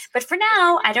comments. But for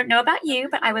now, I don't know about you,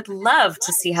 but I would love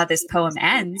to see how this poem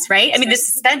ends, right? I mean, the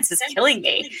suspense is killing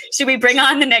me. Should we bring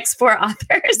on the next 4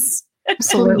 authors?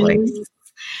 Absolutely.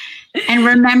 And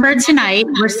remember, tonight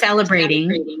we're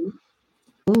celebrating.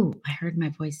 Ooh, I heard my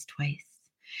voice twice.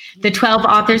 The 12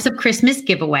 Authors of Christmas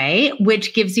giveaway,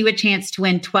 which gives you a chance to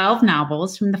win 12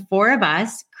 novels from the 4 of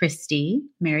us, Christy,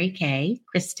 Mary Kay,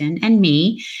 Kristen, and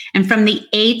me, and from the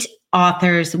 8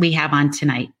 authors we have on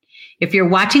tonight. If you're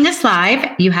watching us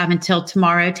live, you have until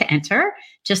tomorrow to enter.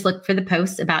 Just look for the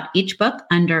posts about each book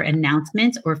under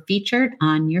announcements or featured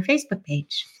on your Facebook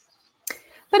page.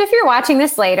 But if you're watching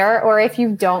this later, or if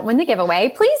you don't win the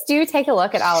giveaway, please do take a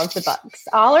look at all of the books.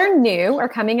 All are new or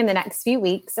coming in the next few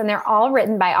weeks, and they're all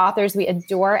written by authors we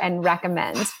adore and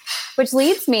recommend, which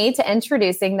leads me to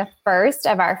introducing the first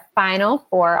of our final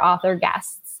 4 author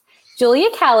guests. Julia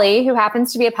Kelly, who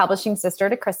happens to be a publishing sister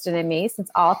to Kristen and me,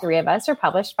 since all 3 of us are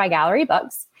published by Gallery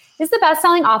Books, is the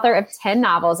best-selling author of 10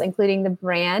 novels, including the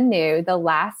brand new The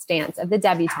Last Dance of the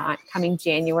Debutante, coming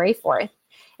January 4th.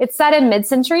 It's set in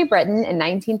mid-century Britain in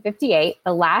 1958,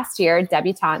 the last year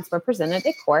debutantes were presented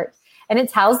at court, and it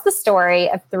tells the story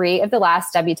of 3 of the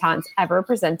last debutantes ever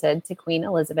presented to Queen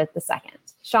Elizabeth II.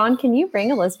 Sean, can you bring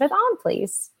Elizabeth on,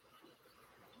 please?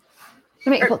 I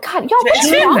mean, well, God, y'all,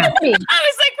 what's wrong with me? I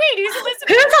was like, wait, who's Elizabeth?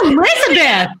 Who's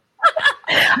Elizabeth?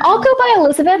 I'll go by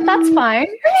Elizabeth. That's fine. I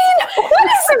mean,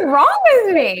 what is wrong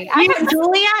with me?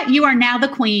 Julia, you are now the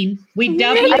queen. We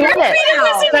dubbed you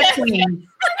the queen.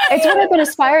 It's what I've been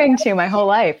aspiring to my whole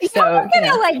life. So you're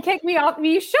gonna like kick me off.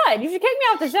 You should kick me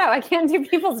off the show. I can't do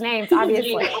people's names,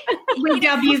 obviously. We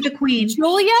dub you the queen.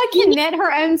 Julia can knit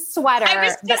her own sweater,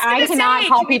 but I cannot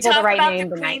call people the right name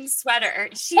the tonight. queen sweater.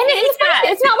 She and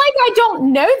it's not like I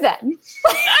don't know them.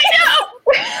 I know.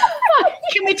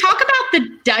 Can we talk about the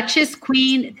Duchess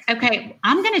Queen? Okay,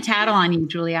 I'm going to tattle on you,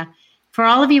 Julia. For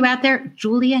all of you out there,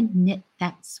 Julia knit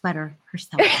that sweater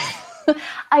herself.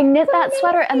 I knit that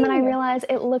sweater and then I realized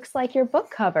it looks like your book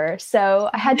cover. So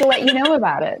I had to let you know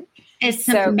about it. It's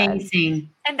so amazing.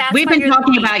 And that's We've been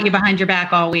talking about you behind your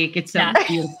back all week. It's so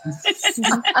beautiful.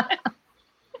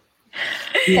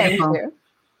 Thank you.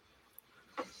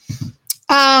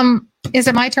 Is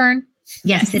it my turn?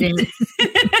 Yes, it is.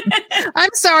 I'm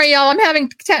sorry, y'all. I'm having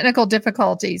technical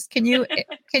difficulties. Can you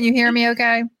hear me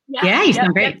okay? Yeah, you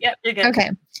sound great. Yep, you're good. Okay.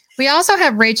 We also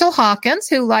have Rachel Hawkins,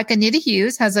 who, like Anita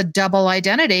Hughes, has a double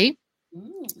identity.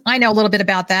 I know a little bit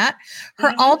about that.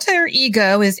 Her alter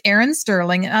ego is Erin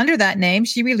Sterling, and under that name,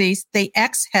 she released The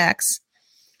X-Hex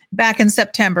back in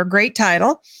September. Great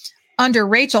title. Under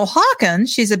Rachel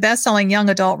Hawkins, she's a best-selling young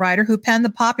adult writer who penned the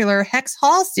popular Hex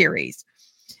Hall series.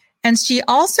 And she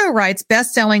also writes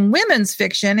best-selling women's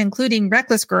fiction, including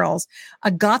Reckless Girls, a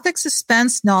gothic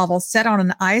suspense novel set on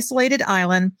an isolated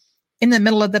island in the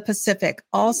middle of the Pacific,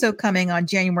 also coming on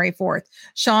January 4th.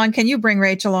 Sean, can you bring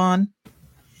Rachel on?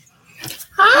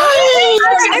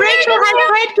 Hi, Rachel has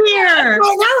red here.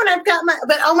 Well, now when I've got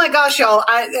but oh my gosh, y'all,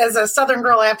 as a Southern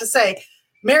girl, I have to say,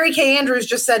 Mary Kay Andrews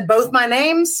just said both my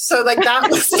names. So like that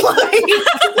was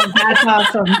like, that's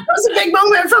awesome. That was a big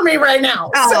moment for me right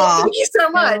now. Aww. So thank you so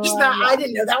much. I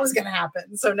didn't know that was going to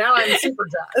happen. So now I'm super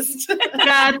jazzed.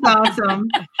 That's awesome.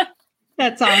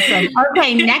 That's awesome.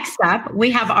 Okay, next up,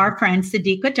 we have our friend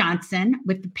Sadiqa Johnson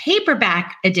with the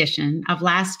paperback edition of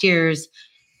last year's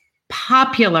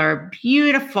popular,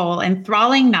 beautiful,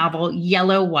 enthralling novel,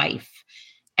 Yellow Wife,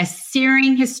 a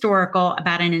searing historical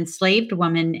about an enslaved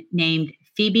woman named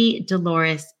Phoebe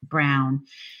Dolores Brown,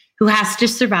 who has to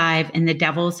survive in the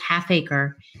Devil's Half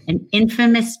Acre, an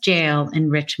infamous jail in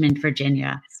Richmond,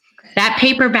 Virginia. That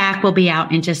paperback will be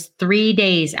out in just 3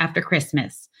 days after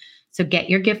Christmas. So get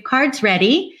your gift cards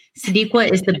ready.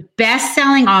 Sadiqa is the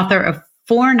best-selling author of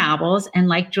 4 novels, and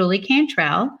like Julie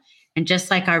Cantrell, and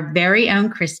just like our very own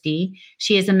Christy,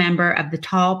 she is a member of the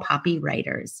Tall Poppy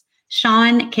Writers.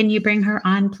 Sean, can you bring her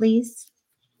on, please?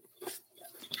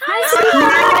 Hi.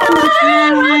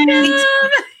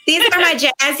 These are my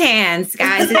jazz hands,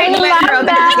 guys. I love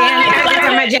that. These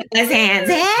are my jazz hands.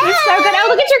 You're so good. Oh,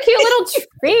 look at your cute little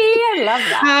tree. I love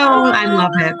that. Oh, I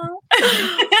love it.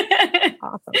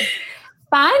 Awesome.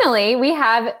 Finally, we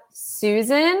have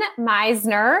Susan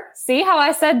Meisner. See how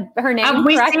I said her name correctly?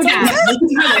 We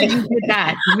did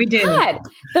that. We did. Good.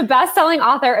 The best-selling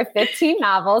author of 15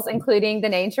 novels, including The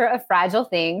Nature of Fragile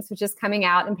Things, which is coming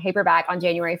out in paperback on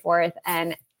January 4th.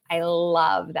 And I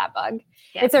love that book.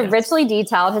 Yes, it's a richly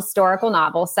detailed historical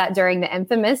novel set during the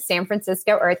infamous San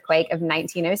Francisco earthquake of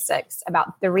 1906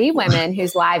 about 3 women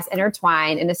whose lives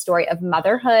intertwine in a story of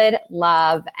motherhood,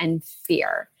 love, and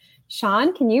fear.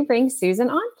 Sean, can you bring Susan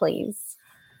on, please?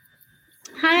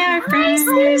 Hi, our friend.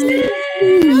 Susan.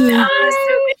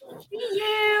 Oh, so good to see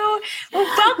you.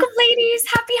 Well, welcome, ladies.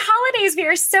 Happy holidays. We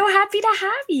are so happy to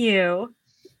have you.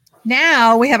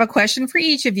 Now we have a question for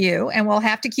each of you, and we'll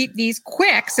have to keep these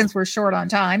quick since we're short on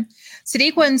time.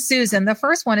 Sadiqa and Susan, the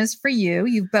first one is for you.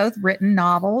 You've both written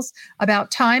novels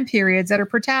about time periods that are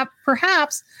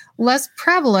perhaps less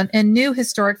prevalent in new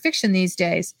historic fiction these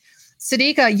days.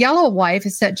 Sadiqa, Yellow Wife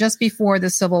is set just before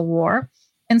the Civil War,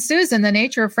 and Susan, The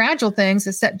Nature of Fragile Things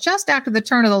is set just after the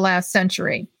turn of the last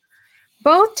century.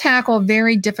 Both tackle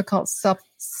very difficult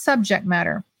subject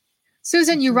matter.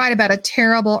 Susan, you write about a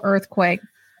terrible earthquake,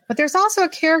 but there's also a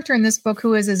character in this book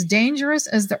who is as dangerous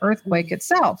as the earthquake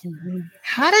itself.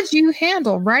 How did you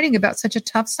handle writing about such a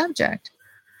tough subject?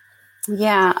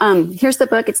 Yeah, here's the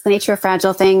book. It's The Nature of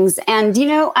Fragile Things. And,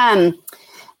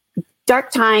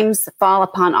 dark times fall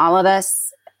upon all of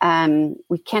us.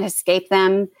 We can't escape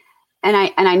them. And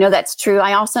I know that's true.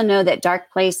 I also know that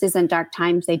dark places and dark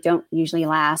times, they don't usually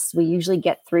last. We usually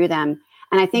get through them.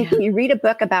 And I think when you read a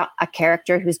book about a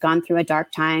character who's gone through a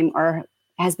dark time or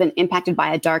has been impacted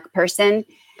by a dark person,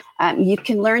 You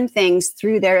can learn things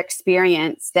through their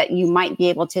experience that you might be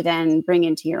able to then bring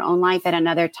into your own life at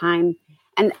another time.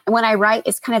 And when I write,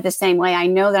 it's kind of the same way. I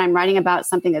know that I'm writing about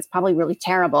something that's probably really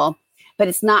terrible, but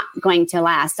it's not going to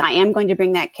last. I am going to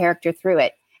bring that character through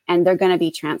it, and they're going to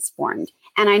be transformed.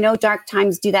 And I know dark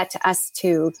times do that to us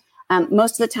too.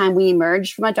 Most of the time we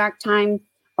emerge from a dark time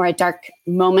or a dark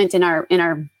moment in our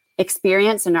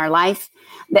experience in our life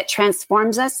that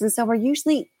transforms us. And so we're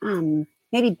usually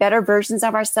maybe better versions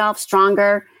of ourselves,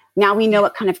 stronger. Now we know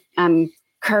what kind of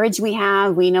courage we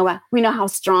have. We know how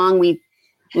strong we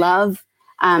love.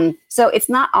 So it's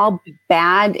not all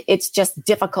bad. It's just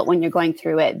difficult when you're going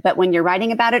through it. But when you're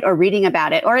writing about it or reading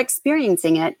about it or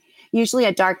experiencing it, usually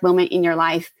a dark moment in your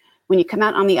life, when you come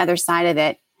out on the other side of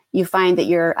it, you find that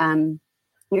you're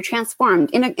transformed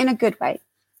in a good way.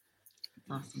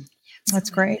 Awesome. That's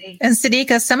great. And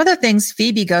Sadiqa, some of the things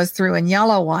Phoebe goes through in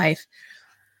Yellow Wife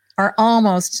are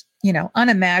almost,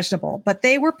 unimaginable, but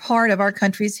they were part of our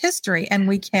country's history and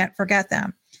we can't forget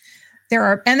them. There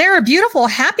are beautiful,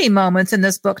 happy moments in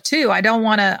this book too. I don't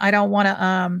want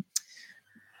to,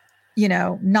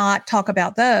 not talk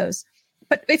about those,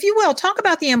 but if you will, talk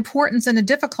about the importance and the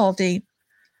difficulty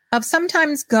of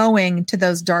sometimes going to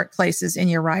those dark places in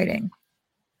your writing.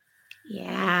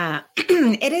 Yeah,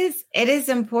 it is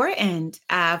important.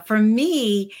 For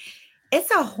me,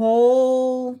 it's a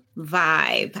whole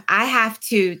vibe. I have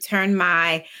to turn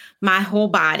my whole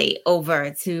body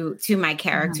over to my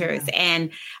characters. And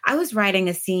I was writing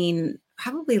a scene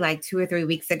probably like 2 or 3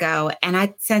 weeks ago, and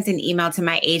I sent an email to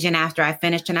my agent after I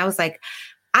finished, and I was like,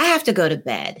 I have to go to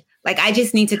bed. Like, I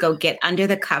just need to go get under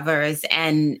the covers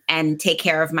and take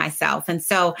care of myself. And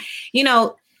so,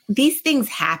 these things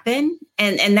happen.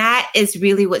 And that is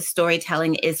really what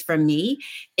storytelling is for me,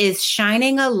 is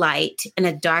shining a light in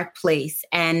a dark place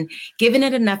and giving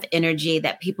it enough energy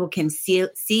that people can see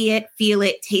it, feel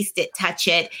it, taste it, touch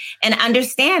it, and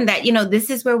understand that, this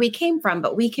is where we came from,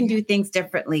 but we can do things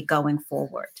differently going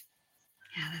forward.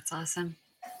 Yeah, that's awesome.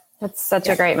 That's such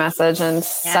a great message and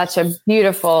such a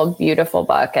beautiful, beautiful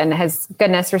book, and has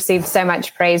goodness received so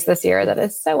much praise this year that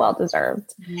is so well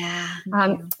deserved. Yeah.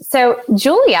 So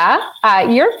Julia,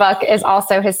 your book is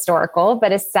also historical,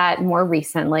 but is set more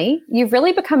recently. You've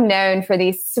really become known for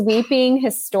these sweeping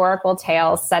historical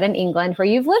tales set in England where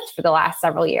you've lived for the last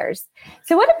several years.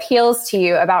 So what appeals to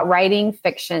you about writing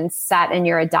fiction set in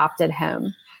your adopted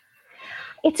home?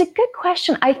 It's a good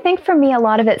question. I think for me, a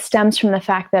lot of it stems from the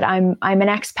fact that I'm an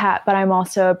expat, but I'm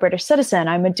also a British citizen.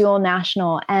 I'm a dual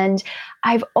national. And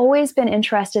I've always been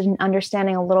interested in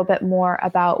understanding a little bit more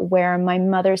about where my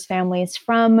mother's family is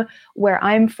from, where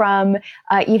I'm from,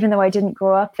 even though I didn't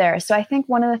grow up there. So I think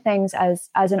one of the things as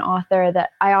an author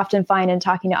that I often find in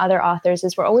talking to other authors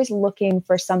is we're always looking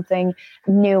for something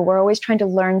new. We're always trying to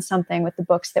learn something with the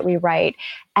books that we write.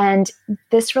 And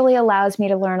this really allows me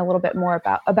to learn a little bit more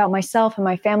about myself and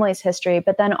my family's history,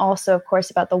 but then also, of course,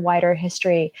 about the wider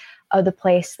history of the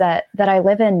place that I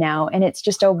live in now. And it's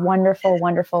just a wonderful,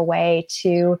 wonderful way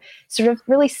to sort of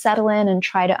really settle in and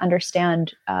try to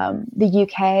understand the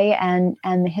UK and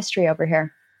the history over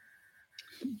here.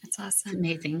 That's awesome.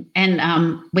 Amazing.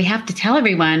 And we have to tell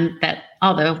everyone that,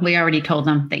 although we already told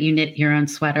them that you knit your own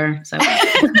sweater. So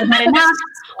not enough.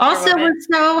 Also, we're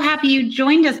so happy you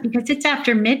joined us because it's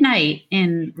after midnight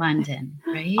in London,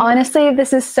 right? Honestly,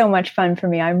 this is so much fun for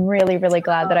me. I'm really, really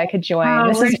glad that I could join.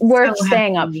 This is worth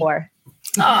staying up for.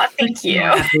 Oh, thank you.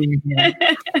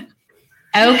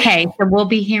 Okay, so we'll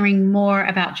be hearing more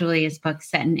about Julia's book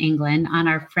set in England on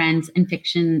our Friends and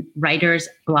Fiction Writers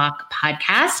Block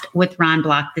podcast with Ron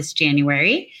Block this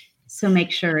January. So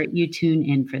make sure you tune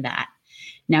in for that.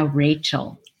 Now,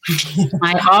 Rachel,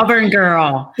 my Auburn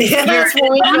girl. Yes,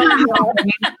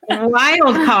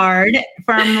 wild card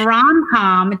from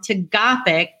rom-com to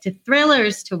gothic to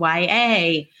thrillers to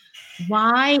YA.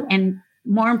 Why, and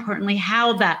more importantly,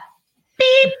 how the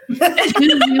beep do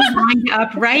you wind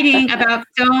up writing about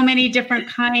so many different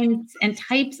kinds and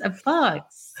types of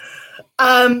books?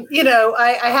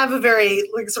 I have a very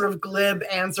sort of glib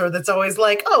answer that's always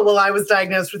like, oh, well, I was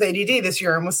diagnosed with ADD this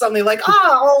year and was suddenly like,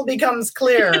 all becomes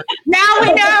clear. Now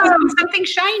we know something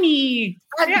shiny.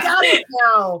 I've got it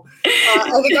now.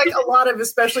 I think like a lot of,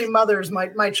 especially mothers,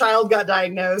 my child got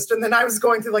diagnosed and then I was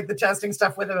going through like the testing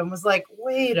stuff with him and was like,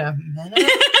 wait a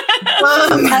minute.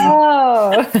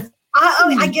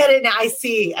 I get it now. I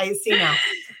see now.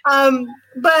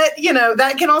 But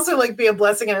that can also like be a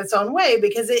blessing in its own way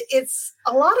because it's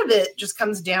a lot of it just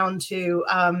comes down to,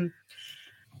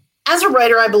 as a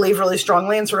writer, I believe really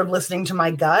strongly in sort of listening to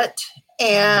my gut.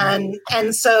 And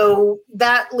so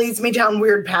that leads me down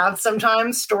weird paths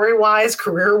sometimes, story-wise,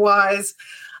 career-wise.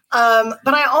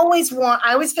 But I always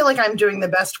feel like I'm doing the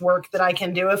best work that I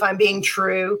can do if I'm being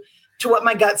true to what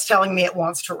my gut's telling me it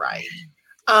wants to write.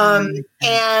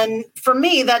 And for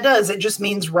me, it just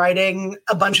means writing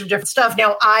a bunch of different stuff.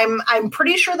 Now I'm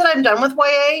pretty sure that I'm done with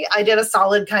YA. I did a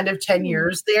solid kind of 10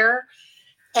 years there,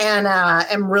 and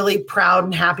am really proud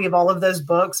and happy of all of those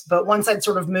books. But once I'd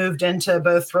sort of moved into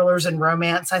both thrillers and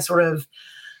romance, I sort of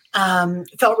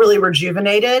felt really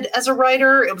rejuvenated as a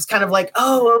writer. It was kind of like,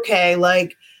 oh, okay.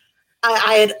 Like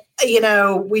I had,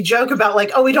 we joke about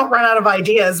like, oh, we don't run out of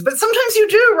ideas, but sometimes you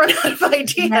do run out of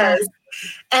ideas. Yeah.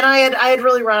 And I had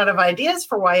really run out of ideas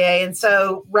for YA. And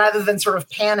so rather than sort of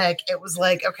panic, it was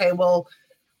like, okay, well,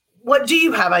 what do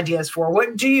you have ideas for?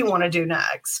 What do you want to do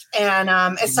next? And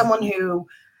as someone who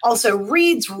also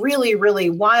reads really, really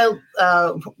wild,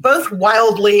 both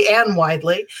wildly and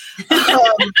widely,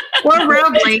 or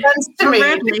rarely, to me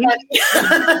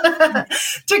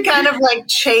to kind of like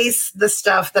chase the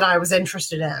stuff that I was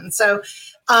interested in. So,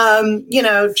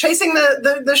 chasing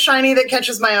the shiny that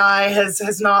catches my eye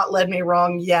has not led me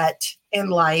wrong yet in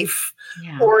life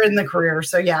or in the career.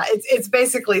 So yeah, it's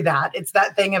basically that. It's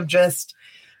that thing of just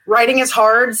writing is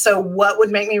hard. So what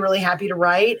would make me really happy to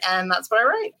write? And that's what I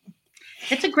write.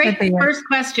 It's a great first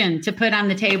question to put on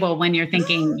the table when you're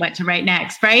thinking what to write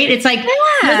next, right? It's like, does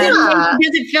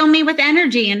it fill me with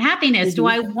energy and happiness? Do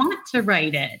I want to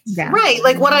write it? Yeah. Right.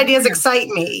 Like what ideas excite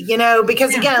me,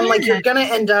 because again, like you're going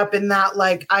to end up in that,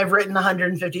 like I've written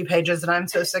 150 pages and I'm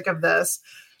so sick of this.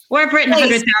 Or I've written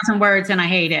 100,000 words and I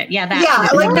hate it. Yeah.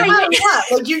 Like no matter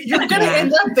what, like you're going to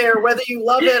end up there, whether you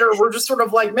love it or we're just sort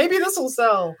of like, maybe this will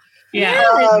sell. Yeah.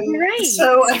 Right.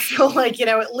 So I feel like,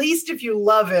 at least if you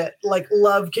love it, like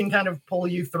love can kind of pull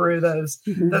you through those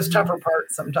tougher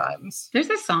parts sometimes. There's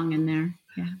a song in there.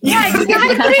 Yeah,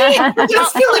 exactly. I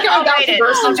just feel like I'm about to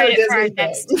burst into a Disney thing.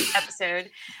 Next episode.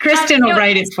 Kristen will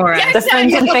write it for us. The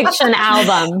Friends and Fiction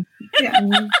album.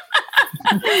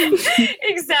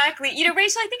 Exactly.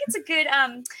 Rachel, I think it's a good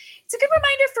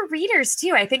reminder for readers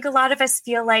too. I think a lot of us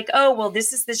feel like, oh, well,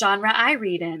 this is the genre I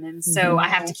read in. And so I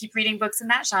have to keep reading books in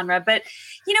that genre. But,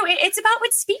 it's about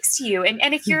what speaks to you.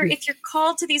 And if you're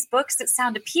called to these books that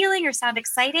sound appealing or sound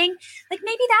exciting, like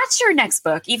maybe that's your next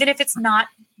book, even if it's not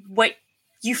what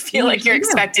you feel like you're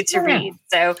expected to read.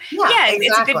 So exactly.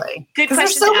 It's a good question.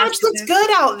 There's so much that's good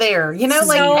out there. Every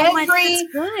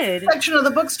section of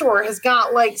the bookstore has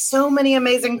got like so many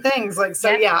amazing things. Like, so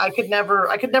I could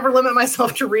never limit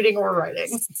myself to reading or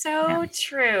writing. So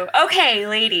true. Okay,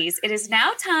 ladies, it is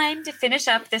now time to finish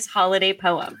up this holiday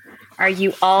poem. Are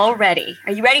you all ready?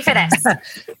 Are you ready for this?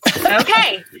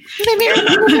 Okay.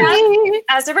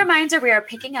 As a reminder, we are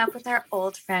picking up with our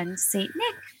old friend, St.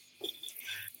 Nick.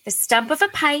 The stump of a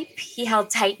pipe he held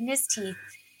tight in his teeth,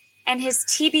 and his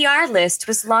TBR list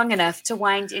was long enough to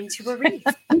wind into a wreath.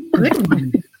 Good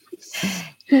one.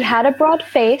 He had a broad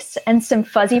face and some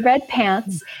fuzzy red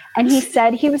pants, and he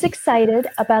said he was excited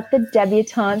about the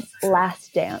debutante's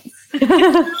last dance. He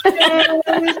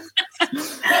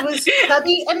was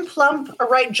chubby and plump, a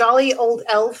right jolly old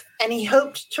elf, and he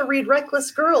hoped to read Reckless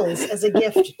Girls as a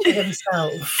gift to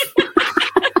himself.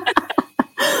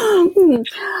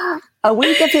 A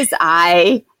wink of his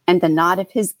eye and the nod of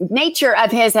his nature of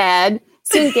his head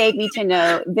soon gave me to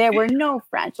know there were no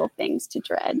fragile things to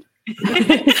dread.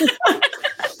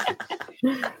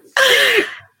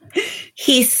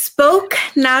 He spoke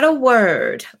not a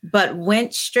word, but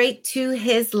went straight to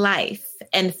his life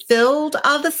and filled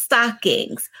all the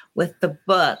stockings with the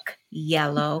book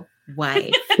Yellow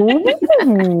Wife.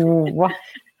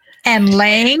 And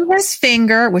laying his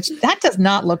finger, which that does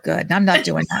not look good. I'm not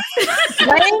doing that.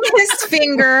 Laying his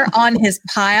finger on his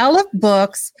pile of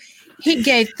books, he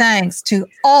gave thanks to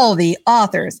all the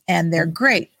authors and their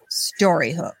great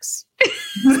story hooks.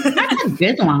 That's a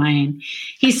good line.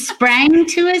 He sprang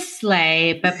to his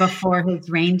sleigh, but before his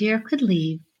reindeer could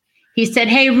leave, he said,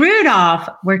 "Hey, Rudolph,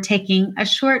 we're taking a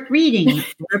short reading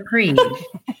reprieve."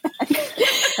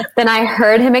 Then I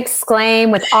heard him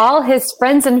exclaim with all his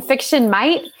Friends in Fiction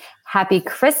might, "Happy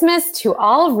Christmas to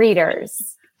all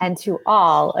readers, and to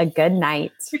all a good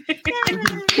night."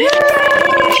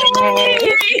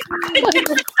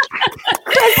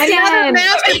 Another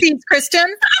masterpiece,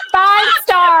 Kristen. 5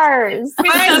 stars.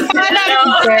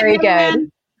 Very good.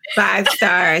 5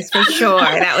 stars for sure.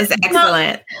 That was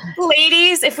excellent. Well,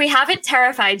 ladies, if we haven't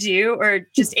terrified you or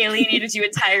just alienated you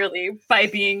entirely by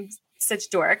being such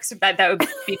dorks, that would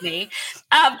be me.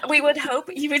 We would hope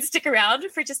you would stick around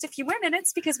for just a few more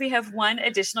minutes because we have one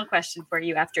additional question for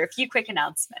you after a few quick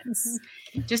announcements.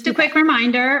 Just a quick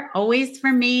reminder, always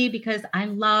for me, because I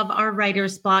love our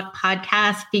Writer's Block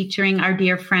podcast featuring our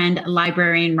dear friend,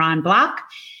 librarian Ron Block.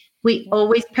 We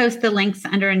always post the links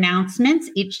under announcements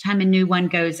each time a new one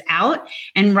goes out.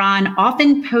 And Ron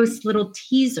often posts little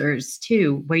teasers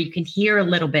too, where you can hear a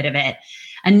little bit of it.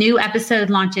 A new episode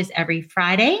launches every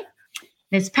Friday.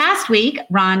 This past week,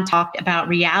 Ron talked about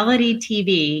reality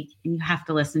TV, and you have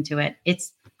to listen to it.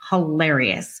 It's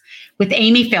hilarious, with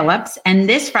Amy Phillips. And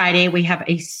this Friday, we have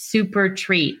a super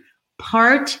treat,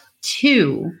 part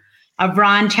 2 of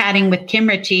Ron chatting with Kim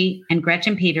Ritchie and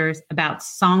Gretchen Peters about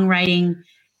songwriting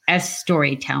as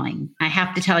storytelling. I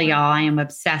have to tell y'all, I am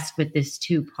obsessed with this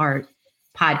 2-part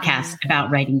podcast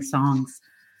about writing songs.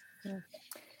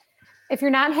 If you're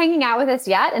not hanging out with us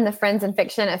yet in the Friends and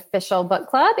Fiction official book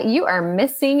club, you are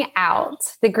missing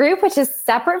out. The group, which is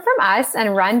separate from us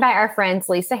and run by our friends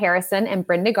Lisa Harrison and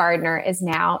Brenda Gardner, is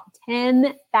now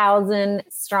 10,000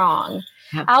 strong.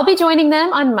 Yep. I'll be joining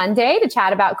them on Monday to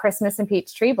chat about Christmas in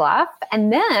Peachtree Bluff.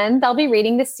 And then they'll be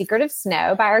reading The Secret of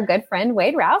Snow by our good friend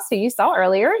Wade Rouse, who you saw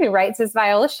earlier, who writes as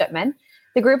Viola Shipman.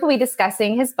 The group will be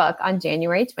discussing his book on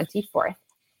January 24th.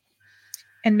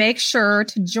 And make sure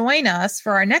to join us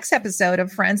for our next episode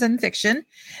of Friends and Fiction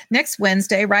next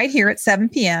Wednesday, right here at 7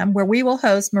 p.m., where we will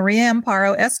host Maria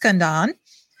Amparo Escandon,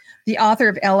 the author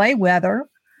of L.A. Weather,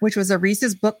 which was a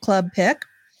Reese's Book Club pick.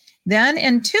 Then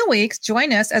in 2 weeks,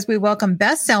 join us as we welcome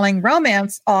best-selling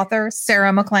romance author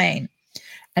Sarah MacLean.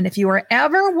 And if you are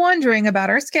ever wondering about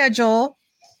our schedule,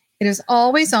 it is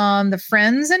always on the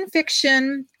Friends and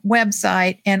Fiction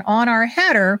website and on our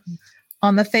header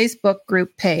on the Facebook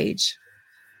group page.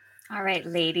 All right,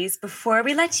 ladies, before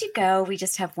we let you go, we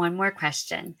just have one more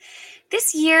question.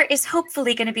 This year is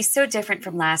hopefully going to be so different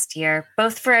from last year,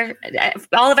 both for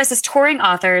all of us as touring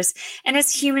authors and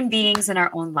as human beings in our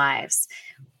own lives.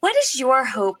 What is your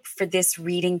hope for this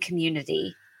reading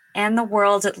community and the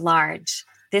world at large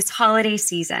this holiday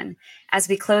season as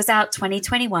we close out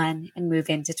 2021 and move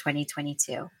into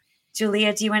 2022?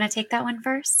 Julia, do you want to take that one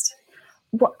first?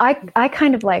 Well, I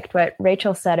kind of liked what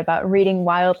Rachel said about reading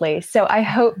wildly. So I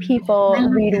hope people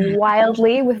read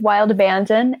wildly with wild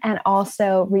abandon and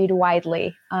also read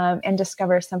widely and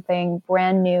discover something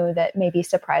brand new that maybe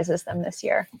surprises them this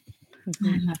year.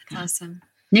 Awesome.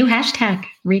 New hashtag,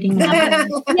 reading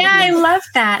wildly. Yeah, I love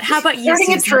that. How about you?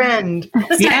 Starting a trend.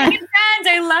 Yeah. Trend.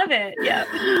 I love it.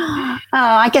 Yeah.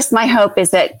 I guess my hope is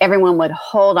that everyone would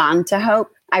hold on to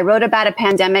hope. I wrote about a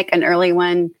pandemic, an early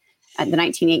one. The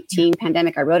 1918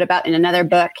 pandemic I wrote about in another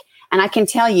book. And I can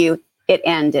tell you it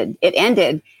ended.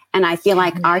 And I feel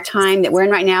like our time that we're in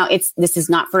right now, this is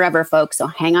not forever, folks. So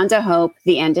hang on to hope.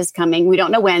 The end is coming. We don't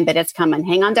know when, but it's coming.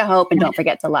 Hang on to hope and don't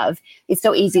forget to love. It's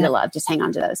so easy to love. Just hang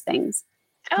on to those things.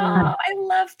 Oh, I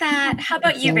love that. How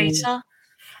about you, Rachel?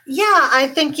 Yeah,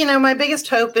 I think, my biggest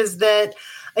hope is that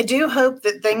I do hope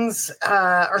that things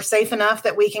are safe enough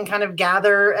that we can kind of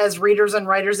gather as readers and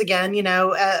writers again.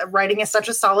 Writing is such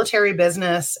a solitary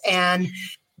business, and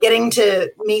getting to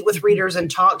meet with readers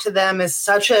and talk to them is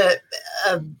such a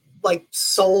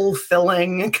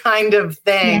soul-filling kind of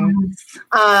thing.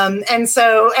 Yes.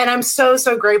 And I'm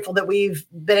so grateful that we've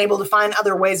been able to find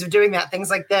other ways of doing that. Things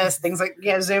like this, things like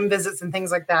Zoom visits and things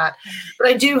like that. But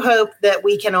I do hope that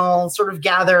we can all sort of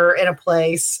gather in a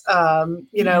place,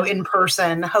 in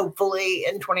person, hopefully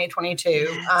in 2022,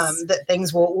 that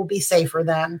things will be safer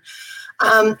then.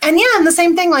 And the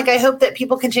same thing, I hope that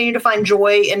people continue to find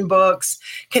joy in books,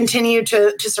 continue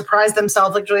to surprise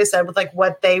themselves, like Julia said, with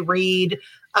what they read,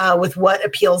 with what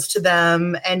appeals to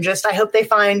them. And I hope they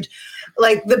find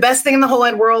the best thing in the whole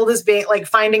wide world is being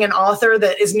finding an author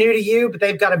that is new to you, but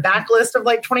they've got a backlist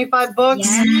of 25 books.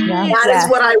 Yes. That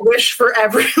is what I wish for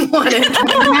everyone.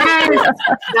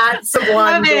 That's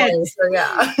sublime joy. So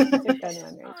yeah.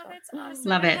 That's awesome.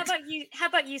 Love it. How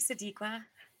about you, Sadiqa?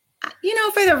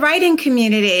 For the writing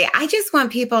community, I just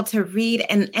want people to read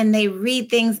and they read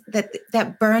things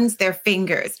that burns their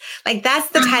fingers. That's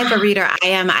the type of reader I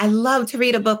am. I love to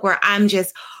read a book where I'm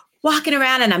just walking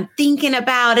around and I'm thinking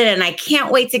about it and I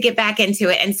can't wait to get back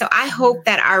into it. And so I hope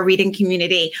that our reading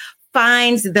community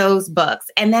finds those books.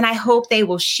 And then I hope they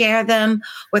will share them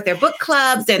with their book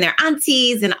clubs and their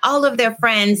aunties and all of their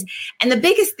friends. And the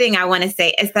biggest thing I want to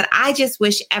say is that I just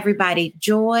wish everybody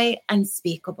joy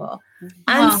unspeakable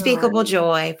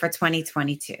joy for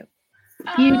 2022.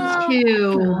 You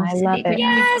too. I love it.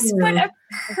 Yes, what a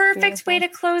perfect way to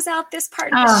close out this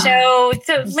part of the show.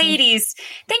 So, ladies,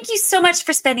 thank you so much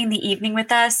for spending the evening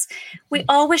with us. We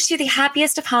all wish you the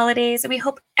happiest of holidays, and we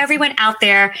hope everyone out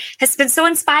there has been so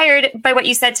inspired by what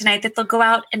you said tonight that they'll go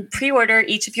out and pre-order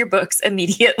each of your books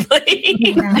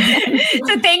immediately.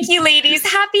 So thank you, ladies.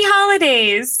 Happy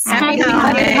holidays. Happy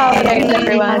holidays,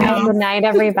 everyone. Good night,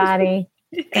 everybody.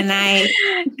 Good night.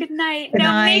 Good night.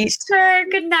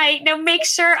 Good night. Make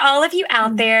sure all of you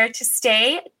out there to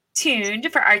stay tuned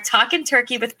for our Talkin'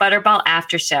 Turkey with Butterball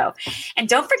after show. And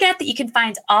don't forget that you can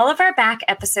find all of our back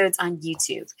episodes on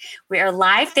YouTube. We are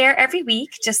live there every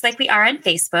week, just like we are on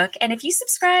Facebook. And if you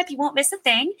subscribe, you won't miss a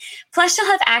thing. Plus, you'll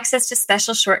have access to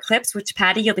special short clips, which,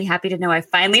 Patty, you'll be happy to know I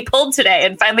finally pulled today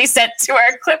and finally sent to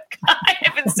our clip guy.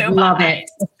 I've been so behind.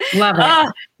 Love it. Oh,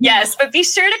 yes, but be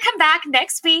sure to come back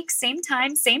next week, same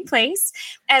time, same place,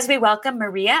 as we welcome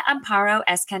Maria Amparo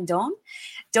Escandon.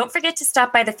 Don't forget to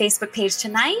stop by the Facebook page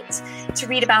tonight to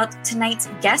read about tonight's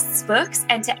guests' books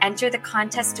and to enter the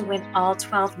contest to win all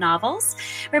 12 novels.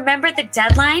 Remember, the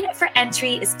deadline for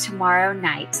entry is tomorrow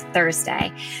night,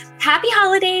 Thursday. Happy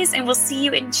holidays, and we'll see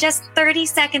you in just 30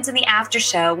 seconds in the after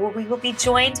show, where we will be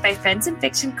joined by Friends in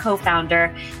Fiction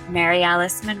co-founder Mary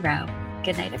Alice Monroe.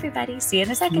 Good night, everybody. See you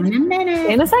in a second. See you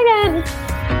in a second.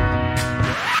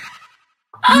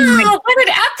 Oh, what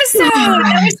an episode!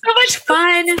 That was so much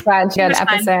fun. Such a good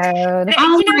episode.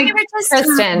 We were just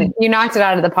Kristen, you knocked it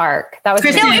out of the park. That was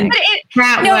you guys.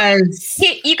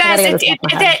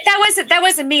 was That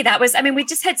wasn't me. That was. I mean, we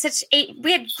just had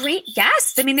we had great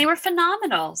guests. I mean, they were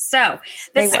phenomenal. So,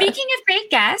 speaking of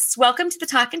great guests, welcome to the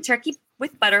Talkin' Turkey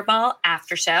with Butterball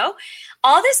after show.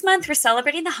 All this month, we're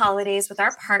celebrating the holidays with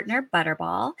our partner,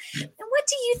 Butterball. And what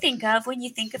do you think of when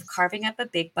you think of carving up a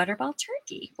big Butterball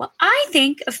turkey? Well, I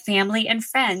think of family and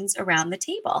friends around the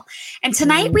table. And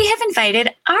tonight, we have invited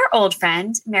our old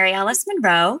friend, Mary Alice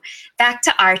Monroe, back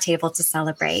to our table to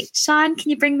celebrate. Sean,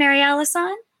 can you bring Mary Alice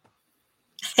on?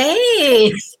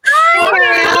 Hey. Hi,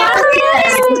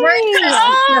 everybody.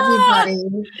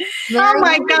 Oh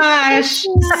my gosh.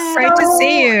 Great to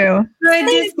see you. Good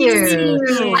to see you.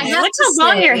 Look how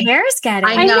long your hair is getting.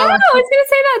 I know. I was going to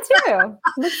say that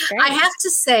too. I have to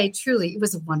say, truly, it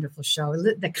was a wonderful show.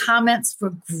 The comments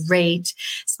were great,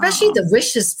 especially the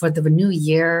wishes for the new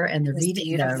year and the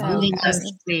reading.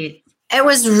 It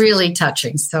was really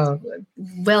touching. So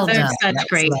well done. That's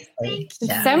great.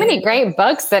 Yeah. So many great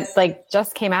books that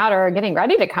just came out or are getting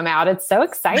ready to come out. It's so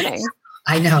exciting.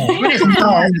 I know.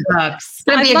 Books.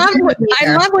 I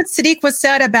love what Sadiq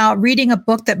said about reading a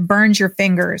book that burns your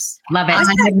fingers. Love it. I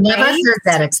had never heard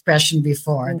that expression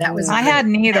before. That was I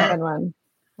hadn't either. One.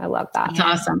 I love that. That's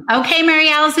awesome. Okay, Mary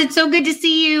Alice, it's so good to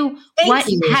see you. What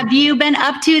have you been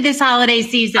up to this holiday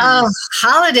season? Oh,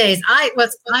 holidays. I'm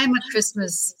a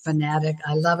Christmas fanatic.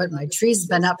 I love it. My tree's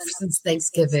been up since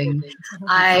Thanksgiving.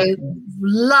 I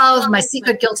love my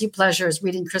secret guilty pleasure is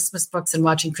reading Christmas books and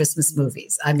watching Christmas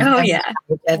movies.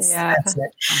 That's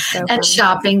it. And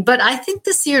shopping. But I think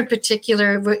this year in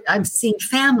particular, I'm seeing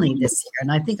family this year.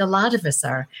 And I think a lot of us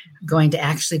are going to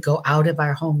actually go out of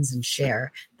our homes and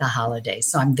share the holidays.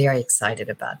 So I'm very excited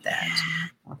about that.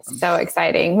 So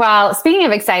exciting. Well, speaking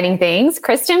of exciting things,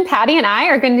 Kristen, Patty, and I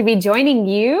are going to be joining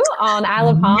you on Isle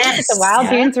of Palms at the Wild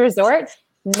Dunes Resort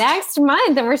next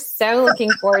month. And we're so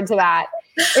looking forward to that.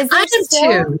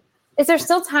 Is there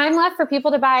still time left for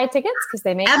people to buy tickets? Because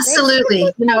they may absolutely.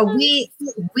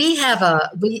 We have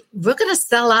we're going to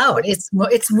sell out.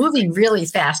 It's moving really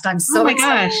fast. I'm so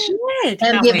excited. Gosh.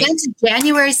 And the event is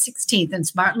January 16th, and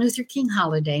it's Martin Luther King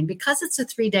holiday. And because it's a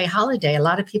 3-day holiday, a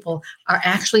lot of people are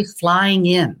actually flying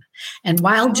in. And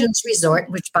Wild Dunes Resort,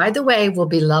 which, by the way, will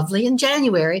be lovely in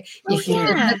January if you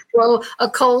go a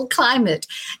cold climate,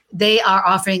 they are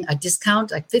offering a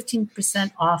discount, like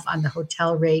 15% off on the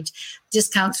hotel rate,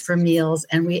 discounts for meals,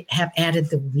 and we have added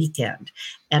the weekend.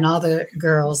 And all the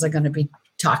girls are going to be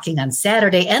talking on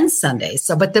Saturday and Sunday.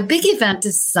 But the big event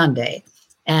is Sunday.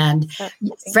 And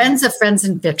friends of Friends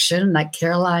in Fiction, like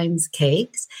Caroline's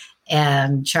Cakes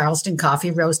and Charleston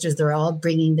Coffee Roasters, they're all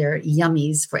bringing their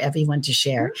yummies for everyone to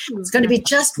share. It's going to be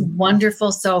just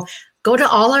wonderful. So go to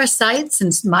all our sites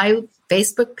and my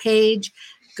Facebook page,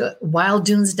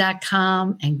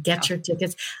 wilddunes.com, and get your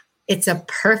tickets. It's a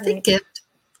perfect gift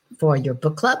for your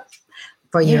book club,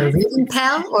 for your reading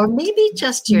pal, or maybe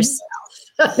just yourself.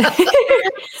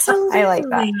 I like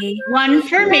that. One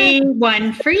for me,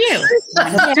 one for you.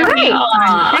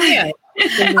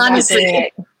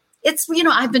 Honestly, it's,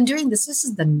 I've been doing this. This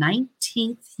is the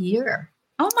 19th year.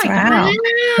 Oh my God.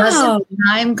 Doesn't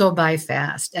time go by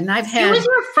fast? And I've had. Who was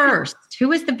your first? Who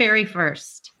was the very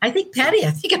first? I think Patty. I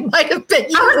think it might have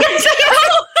been you.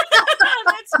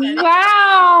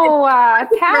 Wow,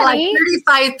 Patty. We're like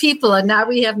 35 people, and now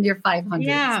we have near 500.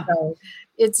 Yeah. So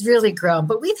it's really grown.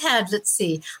 But we've had, let's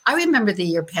see, I remember the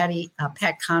year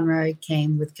Pat Conroy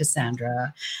came with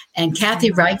Cassandra, and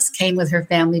Kathy Wrights came with her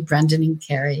family, Brendan and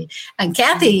Carrie. And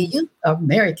Kathy,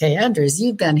 Mary Kay Andrews,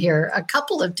 you've been here a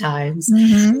couple of times.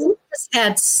 We've just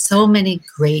had so many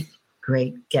great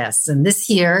great guests. And this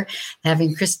year,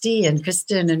 having Christy and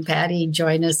Kristen and Patty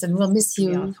join us, and we'll miss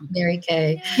you, Mary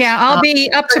Kay. Yeah, I'll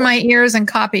be up to my ears in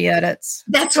copy edits.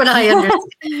 That's what I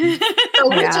understand.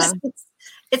 So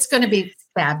it's going to be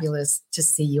fabulous to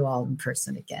see you all in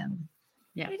person again.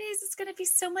 Yeah, it is. It's going to be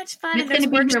so much fun. It's going to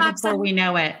be here before we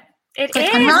know it. It is.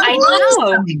 I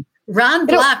know. Ron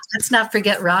Block. Let's not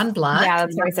forget Ron Block. Yeah,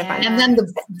 that's always so fun. And then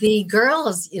the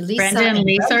girls, Elisa Brenda and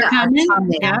Lisa are coming.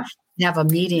 Have a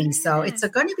meeting. So it's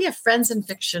going to be a Friends in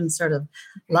Fiction sort of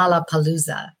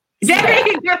Lollapalooza. There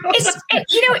you go.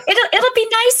 It'll be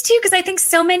nice too, because I think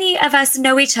so many of us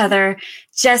know each other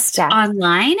just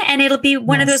online, and it'll be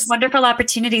one of those wonderful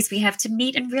opportunities we have to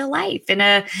meet in real life. And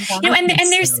and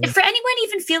there's for anyone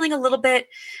even feeling a little bit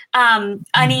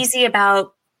uneasy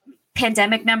about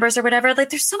pandemic numbers or whatever,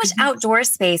 like there's so much outdoor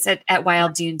space at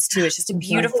Wild Dunes too. It's just a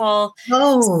beautiful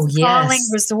sprawling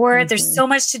resort. There's so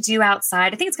much to do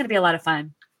outside. I think it's going to be a lot of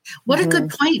fun. What a good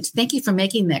point. Thank you for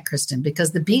making that, Kristen,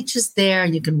 because the beach is there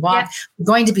and you can walk. Yes. We're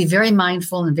going to be very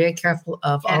mindful and very careful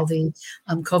of all the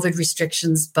COVID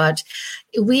restrictions, but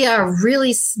we are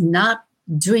really not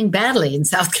doing badly in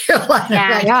South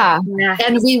Carolina.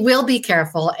 And we will be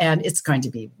careful, and it's going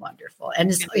to be wonderful. And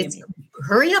it's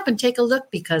hurry up and take a look,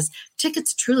 because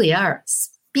tickets truly are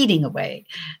speeding away.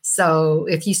 So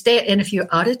if you if you're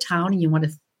out of town and you want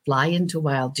to fly into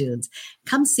Wild Dunes,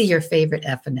 come see your favorite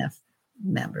FNF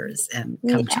members and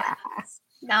come join us.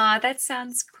 No, that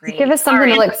sounds great. Give us something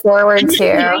to look forward to.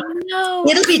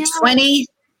 It'll be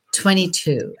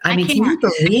 2022. I mean, can you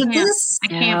believe this? I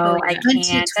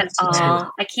can't at all.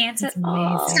 I can't at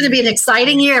all. It's going to be an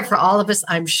exciting year for all of us,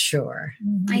 I'm sure.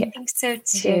 I think so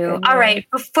too. All right.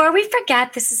 Before we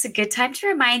forget, this is a good time to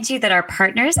remind you that our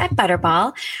partners at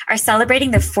Butterball are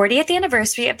celebrating the 40th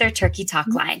anniversary of their Turkey Talk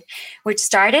line, which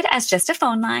started as just a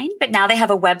phone line, but now they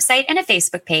have a website and a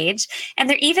Facebook page, and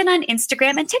they're even on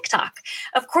Instagram and TikTok.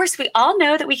 Of course, we all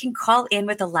know that we can call in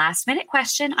with a last-minute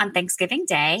question on Thanksgiving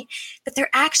Day, but they're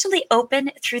actually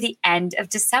open through the end of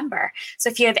December. So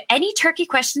if you have any turkey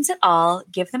questions at all,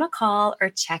 give them a call or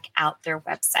check out their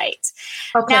website.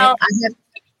 Okay. Now,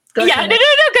 Go ahead,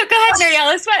 Mary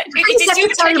Alice. What? Did you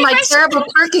tell my terrible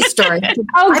turkey story? Good.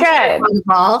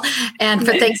 And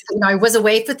for Thanksgiving, I was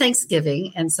away for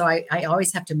Thanksgiving, and so I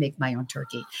always have to make my own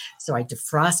turkey. So I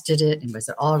defrosted it and was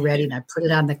all ready, and I put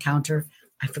it on the counter.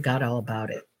 I forgot all about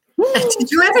it. Did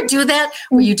you ever do that,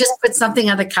 where you just put something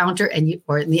on the counter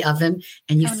or in the oven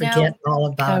and you forget all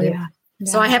about it? Yeah.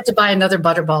 So I have to buy another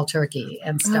Butterball turkey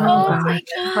and stuff. Oh my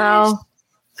gosh. Well,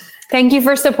 thank you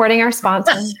for supporting our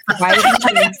sponsor. I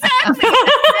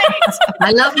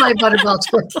love my Butterball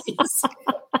turkeys.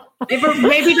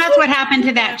 Maybe that's what happened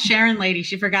to that Sharon lady.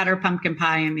 She forgot her pumpkin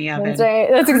pie in the oven. That's right.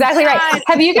 That's exactly right.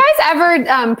 Have you guys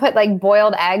ever put like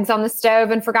boiled eggs on the stove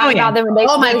and forgot about them when they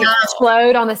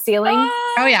explode on the ceiling?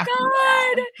 Oh yeah.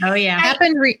 God. Oh yeah.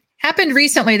 Happened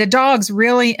recently. The dogs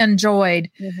really enjoyed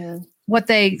what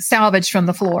they salvaged from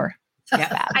the floor.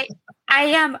 Yeah.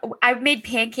 I made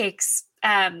pancakes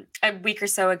a week or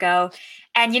so ago.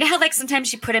 And you know how like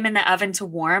sometimes you put them in the oven to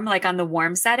warm, like on the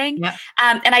warm setting? Yeah.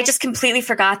 And I just completely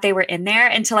forgot they were in there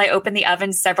until I opened the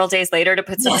oven several days later to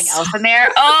put something else in there.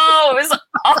 Oh, it was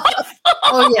awful.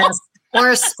 Oh, yes.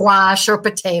 Or squash or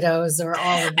potatoes or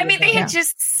all of I mean, they had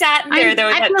just sat in there. There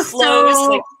was that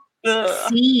close,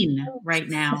 seen right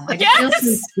now. I yes. feel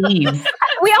so seen.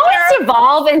 We always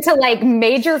evolve into like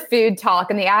major food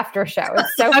talk in the after show.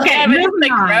 It's so okay. It's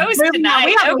like gross tonight.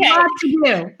 We have a lot to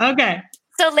do. Okay.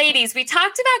 So ladies, we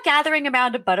talked about gathering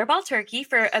around a Butterball turkey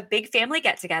for a big family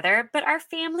get-together, but our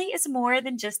family is more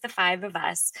than just the 5 of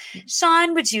us.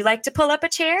 Sean, would you like to pull up a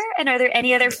chair? And are there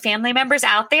any other family members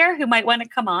out there who might want to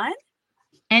come on?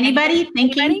 Anybody?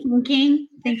 Thinking.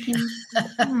 Oh,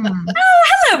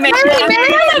 hello, Mary.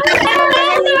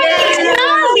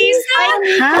 Hello, Lisa.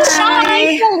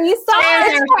 Hi.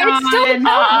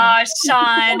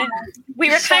 Sean.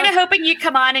 We were kind of hoping you'd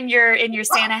come on in your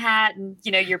Santa hat and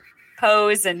your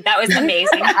pose, and that was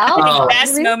amazing. The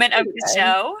best moment of the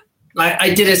show.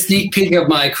 I did a sneak peek of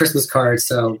my Christmas card,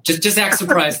 so just act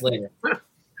surprised later.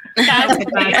 That's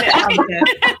amazing.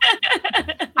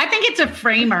 I think it's a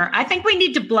framer. I think we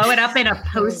need to blow it up in a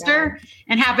poster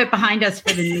and have it behind us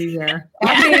for the new year.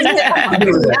 Yeah,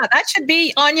 that should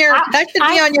be on your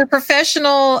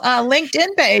professional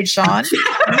LinkedIn page, Sean.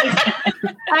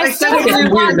 I still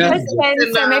want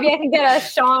Kristen, so maybe I can get a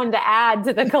Sean to add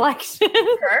to the collection.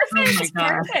 Perfect.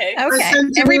 Perfect.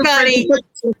 Okay, everybody.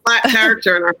 Flat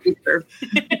character in our future.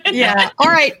 Yeah. All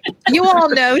right. You all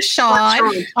know Sean,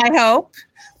 I hope,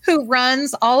 who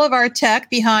runs all of our tech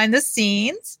behind the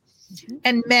scenes,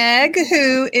 and Meg,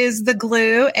 who is the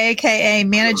glue, aka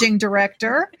managing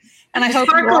director, And I hope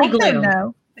you also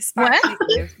know. Sparkly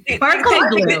glue.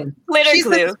 Sparkly glue. Glitter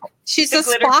glue. She's a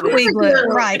sparkly glue.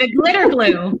 Right. The glitter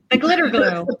glue. The glitter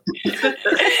glue.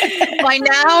 By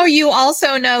now, you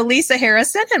also know Lisa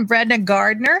Harrison and Brenda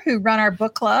Gardner, who run our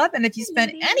book club. And if you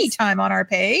spend any time on our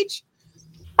page,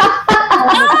 or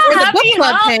the book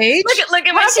club page. Look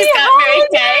at what she's got, Mary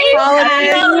Kay.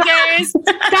 Holidays.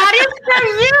 That is for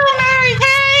you, Mary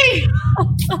Kay.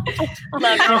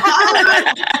 Love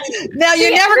it. Now,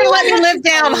 you're never going to let me live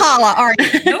down, Hala, are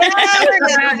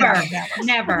you?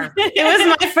 Never. It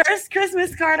was my first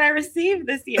Christmas card I received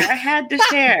this year. I had to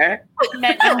share.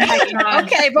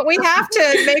 Okay, but we have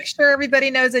to make sure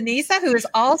everybody knows Anissa, who has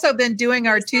also been doing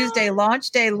our Tuesday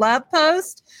launch day love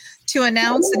post to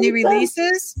announce the new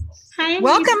releases. Hi,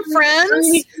 welcome,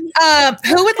 friends.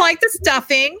 Who would like the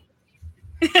stuffing?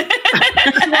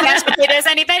 Mashed potatoes,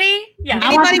 anybody? Yeah.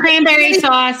 I want cranberry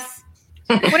sauce.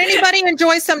 Would anybody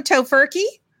enjoy some tofurkey?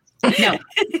 No.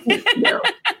 Mashed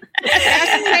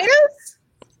potatoes?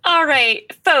 All right,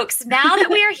 folks, now that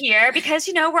we are here, because,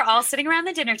 we're all sitting around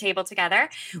the dinner table together,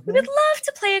 we would love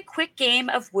to play a quick game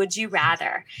of Would You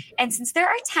Rather. And since there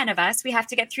are 10 of us, we have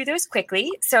to get through those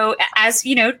quickly. So as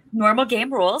normal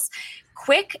game rules,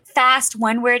 quick, fast,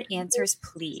 one-word answers,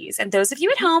 please. And those of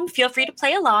you at home, feel free to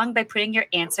play along by putting your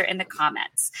answer in the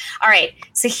comments. All right,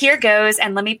 so here goes,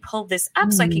 and let me pull this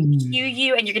up so I can cue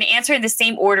you, and you're going to answer in the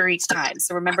same order each time.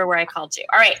 So remember where I called you.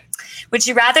 All right, would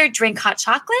you rather drink hot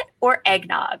chocolate or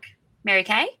eggnog? Mary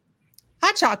Kay?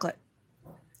 Hot chocolate.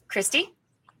 Christy?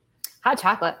 Hot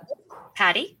chocolate.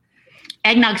 Patty?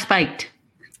 Eggnog spiked.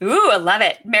 Ooh, I love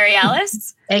it. Mary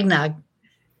Alice? Eggnog.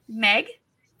 Meg?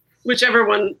 Whichever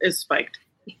one is spiked.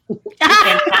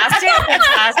 Fantastic.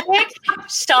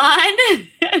 Sean?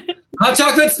 Hot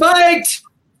chocolate spiked.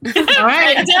 All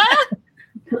right. Brenda?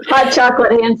 Hot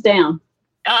chocolate, hands down.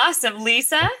 Awesome.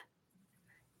 Lisa?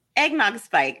 Eggnog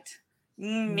spiked.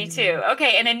 Me too.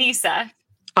 Okay, and Anissa?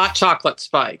 Hot chocolate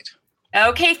spiked.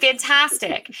 Okay,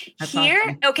 fantastic.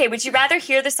 Awesome. Okay, would you rather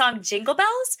hear the song Jingle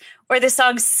Bells or the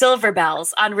song Silver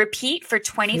Bells on repeat for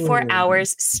 24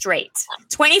 hours straight?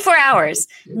 24 hours,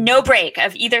 no break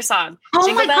of either song. Oh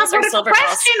Jingle my Bells God, or what a Silver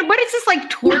question. Bells? What is this, like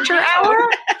torture hour?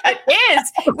 It is.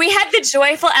 We had the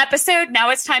joyful episode.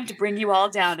 Now it's time to bring you all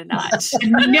down a notch.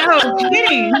 No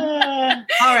kidding. All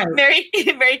right. Mary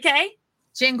Kay?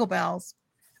 Jingle bells.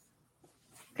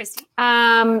 Christy?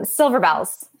 Silver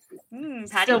Bells.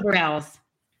 Patty? Silver bells.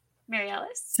 Mary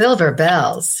Alice? Silver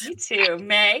bells. Me too.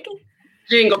 Meg?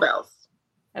 Jingle bells.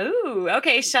 Ooh,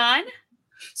 okay. Sean?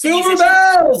 Silver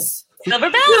bells. Silver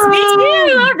bells. Me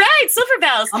too. All right. Silver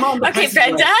bells. Okay,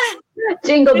 Brenda?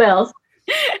 Jingle bells.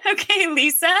 Okay,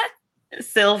 Lisa?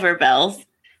 Silver bells.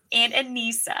 And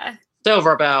Anissa?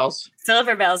 Silver bells.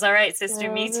 Silver bells. All right,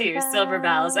 sister. Me too. Silver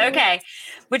bells. Okay.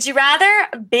 Would you rather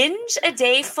binge a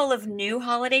day full of new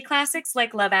holiday classics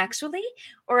like Love Actually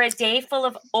or a day full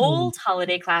of old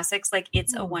holiday classics like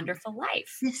It's a Wonderful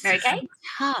Life? Mary Kay?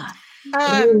 Tough.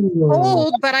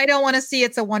 Old, but I don't want to see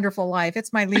It's a Wonderful Life.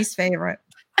 It's my least favorite.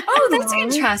 Oh, that's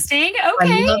interesting.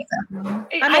 Okay.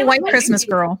 I'm a white Christmas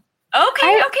girl.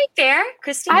 Okay. Okay, fair.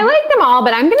 Christine? I like them all,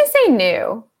 but I'm going to say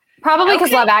new. Probably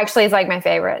because Love Actually is like my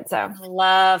favorite. So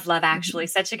Love Actually.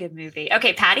 Such a good movie.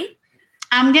 Okay, Patty?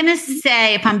 I'm going to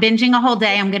say if I'm binging a whole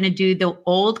day, I'm going to do the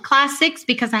old classics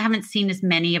because I haven't seen as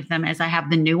many of them as I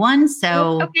have the new ones.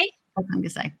 So okay. That's what I'm going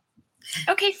to say.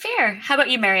 Okay, fair. How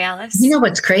about you, Mary Alice? You know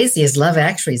what's crazy is Love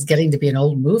Actually is getting to be an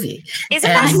old movie. Isn't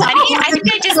that funny? I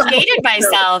think I just dated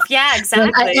myself. Yeah,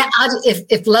 exactly.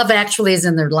 If Love Actually is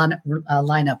in their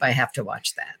lineup, I have to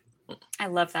watch that. I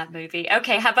love that movie.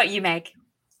 Okay, how about you, Meg?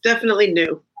 Definitely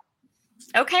new.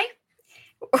 Okay.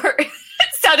 Or it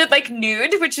sounded like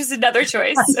nude, which is another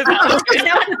choice. That was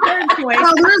the third choice.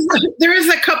 Well, there is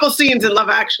a couple scenes in Love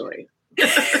Actually.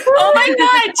 Oh my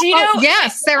God! Do you know?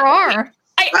 Yes, there are.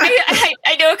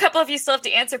 I know a couple of you still have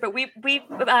to answer, but we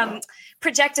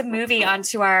project a movie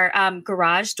onto our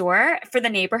garage door for the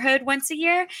neighborhood once a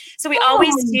year. So we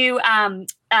always do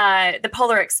the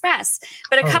Polar Express.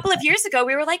 But a couple of years ago,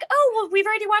 we were like, oh, well, we've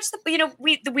already watched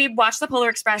we watched the Polar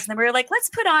Express, and then we were like, let's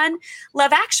put on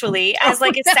Love Actually as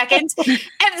like a second.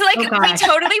 And like we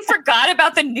totally forgot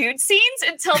about the nude scenes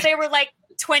until they were like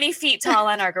 20 feet tall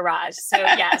on our garage. So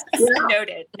yes,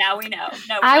 noted. Now we know.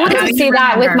 I went to see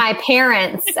that with my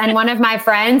parents and one of my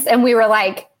friends, and we were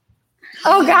like,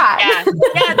 oh God. Yeah,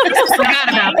 forgot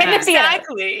about that.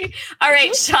 Exactly. All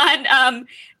right, Sean,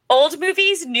 old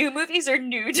movies, new movies, or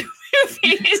nude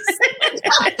movies?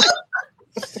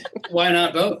 Why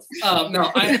not both?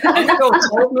 No, I'm going to go with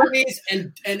old movies,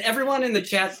 and everyone in the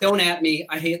chat, don't at me.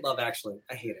 I hate Love Actually.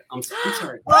 I hate it. I'm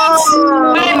sorry.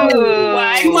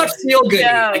 Why? Too much feel good.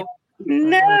 No.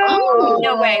 No.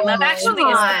 No way. Love Actually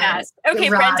is the best. Okay,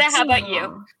 Brenda, how about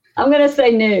you? I'm going to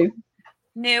say new.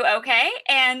 New, okay.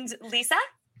 And Lisa?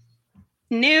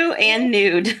 New and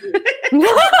nude.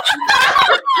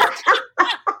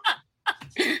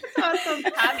 Awesome.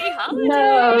 Happy holidays.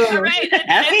 No. All right.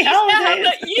 Happy Lisa, holidays. how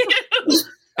about you?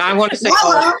 I want to say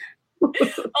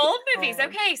Old movies.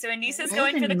 Okay, so Anissa's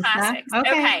going for the Anissa. classics.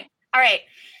 Okay. Okay. All right.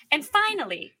 And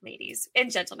finally, ladies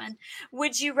and gentlemen,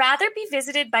 would you rather be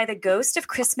visited by the ghost of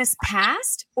Christmas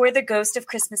past or the ghost of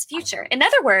Christmas future? In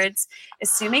other words,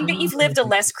 assuming that you've lived a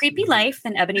less creepy life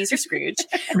than Ebenezer Scrooge,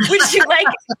 would you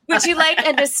like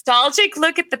a nostalgic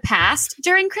look at the past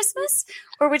during Christmas,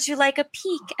 or would you like a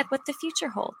peek at what the future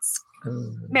holds?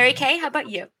 Mary Kay, how about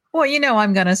you? Well,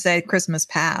 I'm going to say Christmas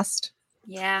past.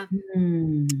 Yeah,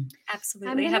 absolutely. I'm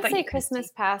How going to about say you, Christmas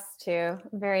past too.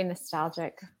 Very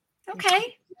nostalgic.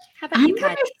 Okay. How about I'm you,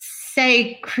 going Patty? to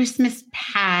say Christmas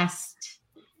past,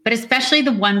 but especially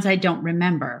the ones I don't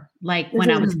remember, like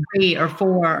when I was 3 or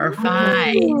 4 or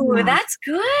 5. Ooh, that's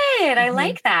good. I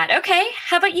like that. Okay.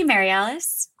 How about you, Mary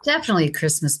Alice? Definitely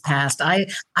Christmas past. I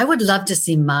would love to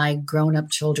see my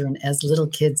grown-up children as little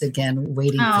kids again,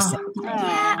 waiting for Santa.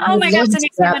 Yeah. Oh my gosh, that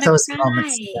makes me want those to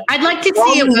moments. cry. I'd like to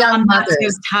All see it the when young I'm not so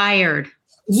mothers. tired.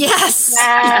 Yes.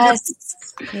 Yes.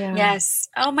 Yeah. Yes.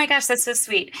 Oh my gosh, that's so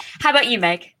sweet. How about you,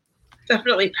 Meg?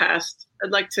 definitely past.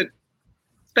 I'd like to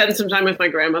spend some time with my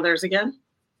grandmothers again.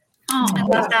 Oh, I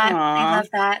love that. I love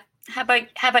that. How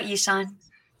about you, Sean?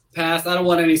 Pass. I don't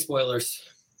want any spoilers.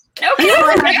 Okay.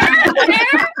 All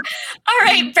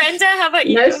right, Brenda, how about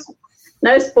you?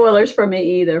 No spoilers for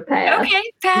me either. Pass. Okay,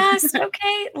 pass.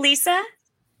 Okay, Lisa?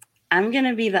 I'm going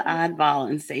to be the oddball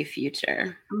and say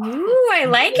future. Ooh, I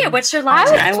like it. What's your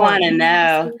logic? I want to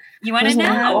know. You want to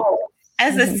know?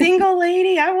 As a single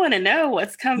lady, I want to know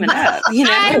what's coming up. You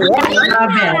know? I like that.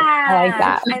 I like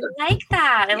that. I like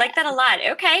that. I like that a lot.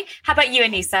 Okay. How about you,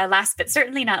 Anissa? Last but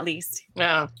certainly not least.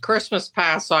 Yeah, Christmas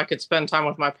past so I could spend time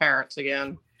with my parents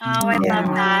again. Oh, I love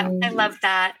that. I love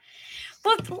that.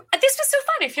 Well, this was so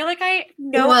fun. I feel like I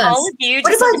know was. all of you.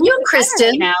 What just about a little you, bit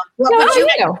Kristen? better Now. What would you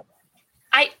do?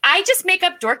 I just make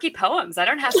up dorky poems. I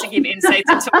don't have to give insights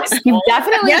into my soul. You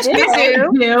definitely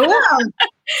do.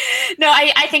 No,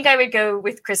 I think I would go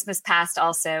with Christmas past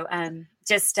also.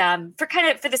 Just for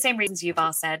the same reasons you've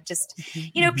all said. Just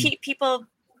people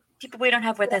we don't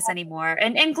have with us anymore,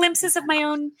 and glimpses of my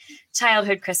own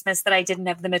childhood Christmas that I didn't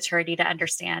have the maturity to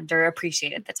understand or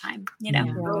appreciate at the time. Yeah.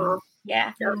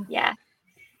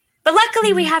 But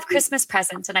luckily, we have Christmas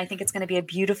presents, and I think it's going to be a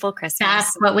beautiful Christmas.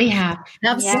 That's what we have.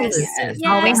 Absolutely. Yes.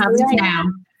 All we have is now.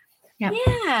 Yep.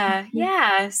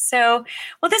 Yeah. So,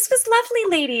 well, this was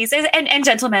lovely, ladies and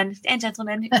gentlemen,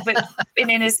 but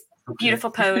in his beautiful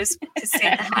pose to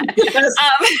stand the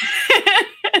hat.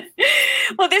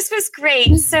 Well, this was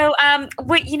great. So,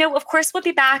 of course, we'll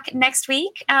be back neek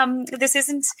week. This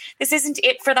isn't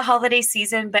it for the holiday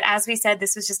season, but as we said,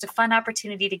 this was just a fun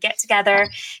opportunity to get together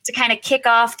to kind of kick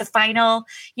off the final,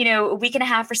 a week and a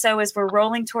half or so as we're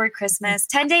rolling toward Christmas.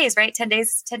 10 days, right? 10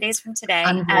 days from today.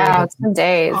 10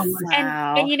 days.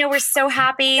 And we're so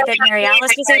happy that Mary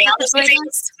Alice was able to join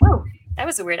us. Whoa, that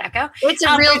was a weird echo. It's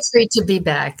a real treat to be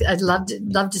back. I'd love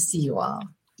to see you all.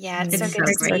 Yeah, it's so good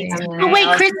to see you. Oh, wait,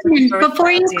 Kristen,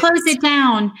 before you close it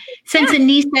down, since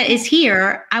Anissa is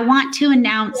here, I want to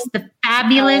announce the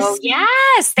fabulous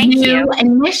thank you.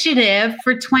 initiative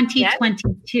for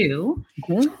 2022,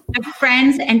 the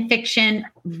Friends and Fiction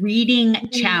Reading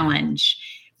Challenge.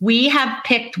 We have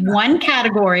picked one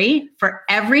category for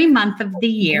every month of the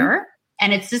year,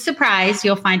 and it's a surprise.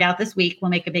 You'll find out this week. We'll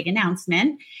make a big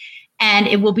announcement. And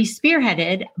it will be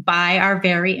spearheaded by our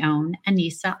very own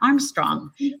Anissa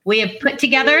Armstrong. We have put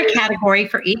together a category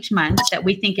for each month that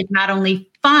we think is not only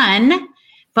fun,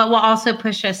 but will also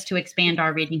push us to expand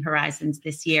our reading horizons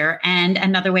this year. And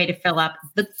another way to fill up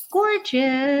the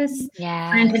gorgeous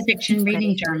Friends and Fiction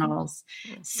reading journals.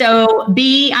 So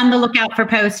be on the lookout for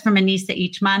posts from Anissa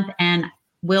each month, and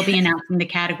we'll be announcing the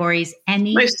categories.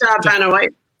 Nice job, Vanna White.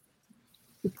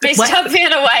 Nice job,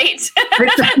 Vanna White.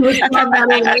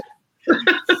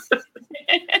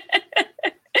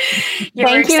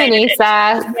 Thank you,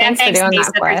 Anissa. Thanks for doing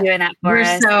that for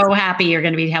us. We're so happy you're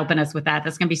going to be helping us with that.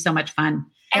 That's going to be so much fun.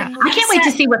 I can't wait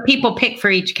to see what people pick for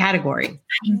each category.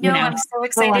 I know, I'm so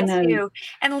excited too.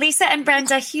 And Lisa and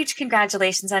Brenda, huge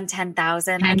congratulations on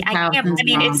 10,000.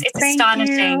 It's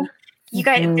astonishing. You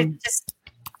guys just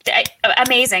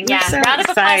amazing. Yeah. So round of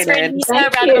applause for excited.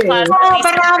 Anissa. Round of applause for Lisa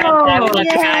and Brenda. We love you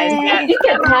guys. You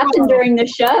kept passing during the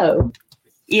show.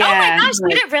 Yeah. Oh my gosh,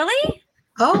 did it really?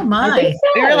 Oh my.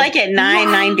 We were like at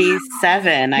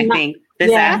 997, I think,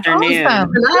 this afternoon.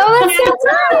 Awesome.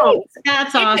 Oh,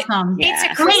 That's awesome. It's a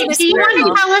Wait, Christmas do you want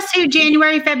miracle. to tell us who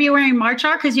January, February, and March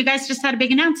are? Because you guys just had a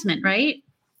big announcement, right?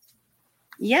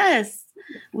 Yes,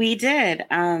 we did.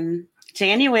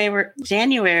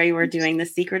 January we're doing The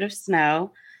Secret of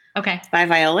Snow. Okay. By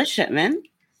Viola Shipman.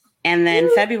 And then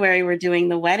February we're doing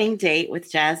The Wedding Date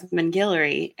with Jasmine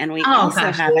Guillory. And we also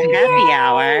have a happy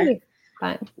hour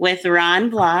with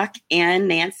Ron Block and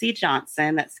Nancy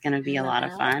Johnson. That's going to be a lot of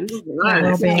fun.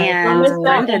 Nice. And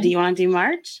Brenda, do you want to do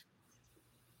March?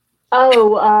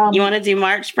 Oh, you want to do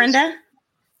March, Brenda?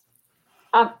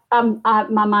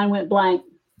 my mind went blank.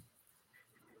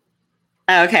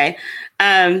 Oh, okay.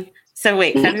 So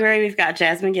wait, February we've got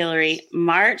Jasmine Guillory.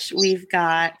 March we've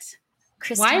got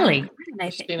Wiley.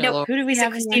 No, who do we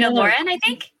have? Christina Lauren, I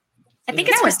think. I think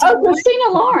it's Christina. Oh,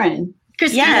 Christina Lauren.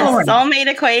 Yes, Soulmate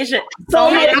Equation.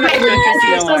 Soulmate Equation with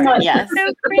Christina Lauren. Yes.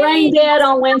 Brain dead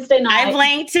on Wednesday night. I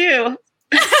blanked too.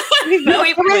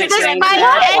 It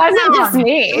wasn't just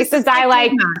me, since I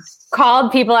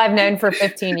called people I've known for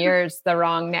 15 years the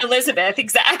wrong name. Elizabeth,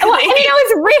 exactly. Well, I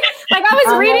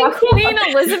was reading Queen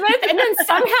Elizabeth, and then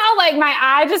somehow my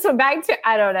eye just went back to,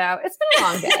 I don't know. It's been a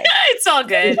long day. It's all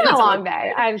good. It's been a long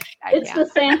day. It's the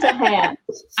Santa hat.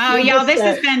 Oh, y'all, this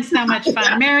has been so much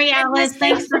fun. Mary Alice,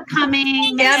 thanks for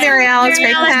coming. Yeah, Mary Alice, great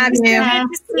to have you. Good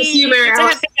to see you, Mary Alice. To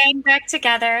have the gang back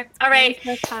together. All right.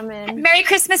 Thanks for coming. Merry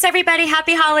Christmas, everybody.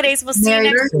 Happy holidays. We'll see you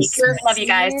next week. Love you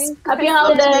guys. Happy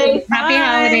holidays. Happy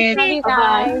holidays. Love you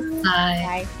guys.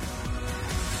 Bye.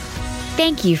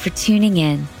 Thank you for tuning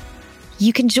in.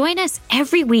 You can join us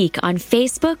every week on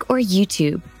Facebook or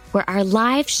YouTube, where our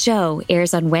live show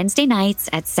airs on Wednesday nights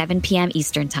at 7 p.m.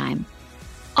 Eastern Time.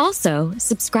 Also,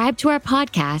 subscribe to our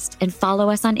podcast and follow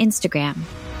us on Instagram.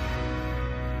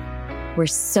 We're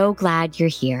so glad you're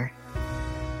here.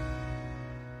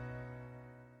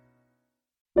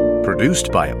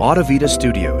 Produced by Audavita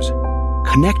Studios.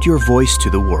 Connect your voice to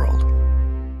the world.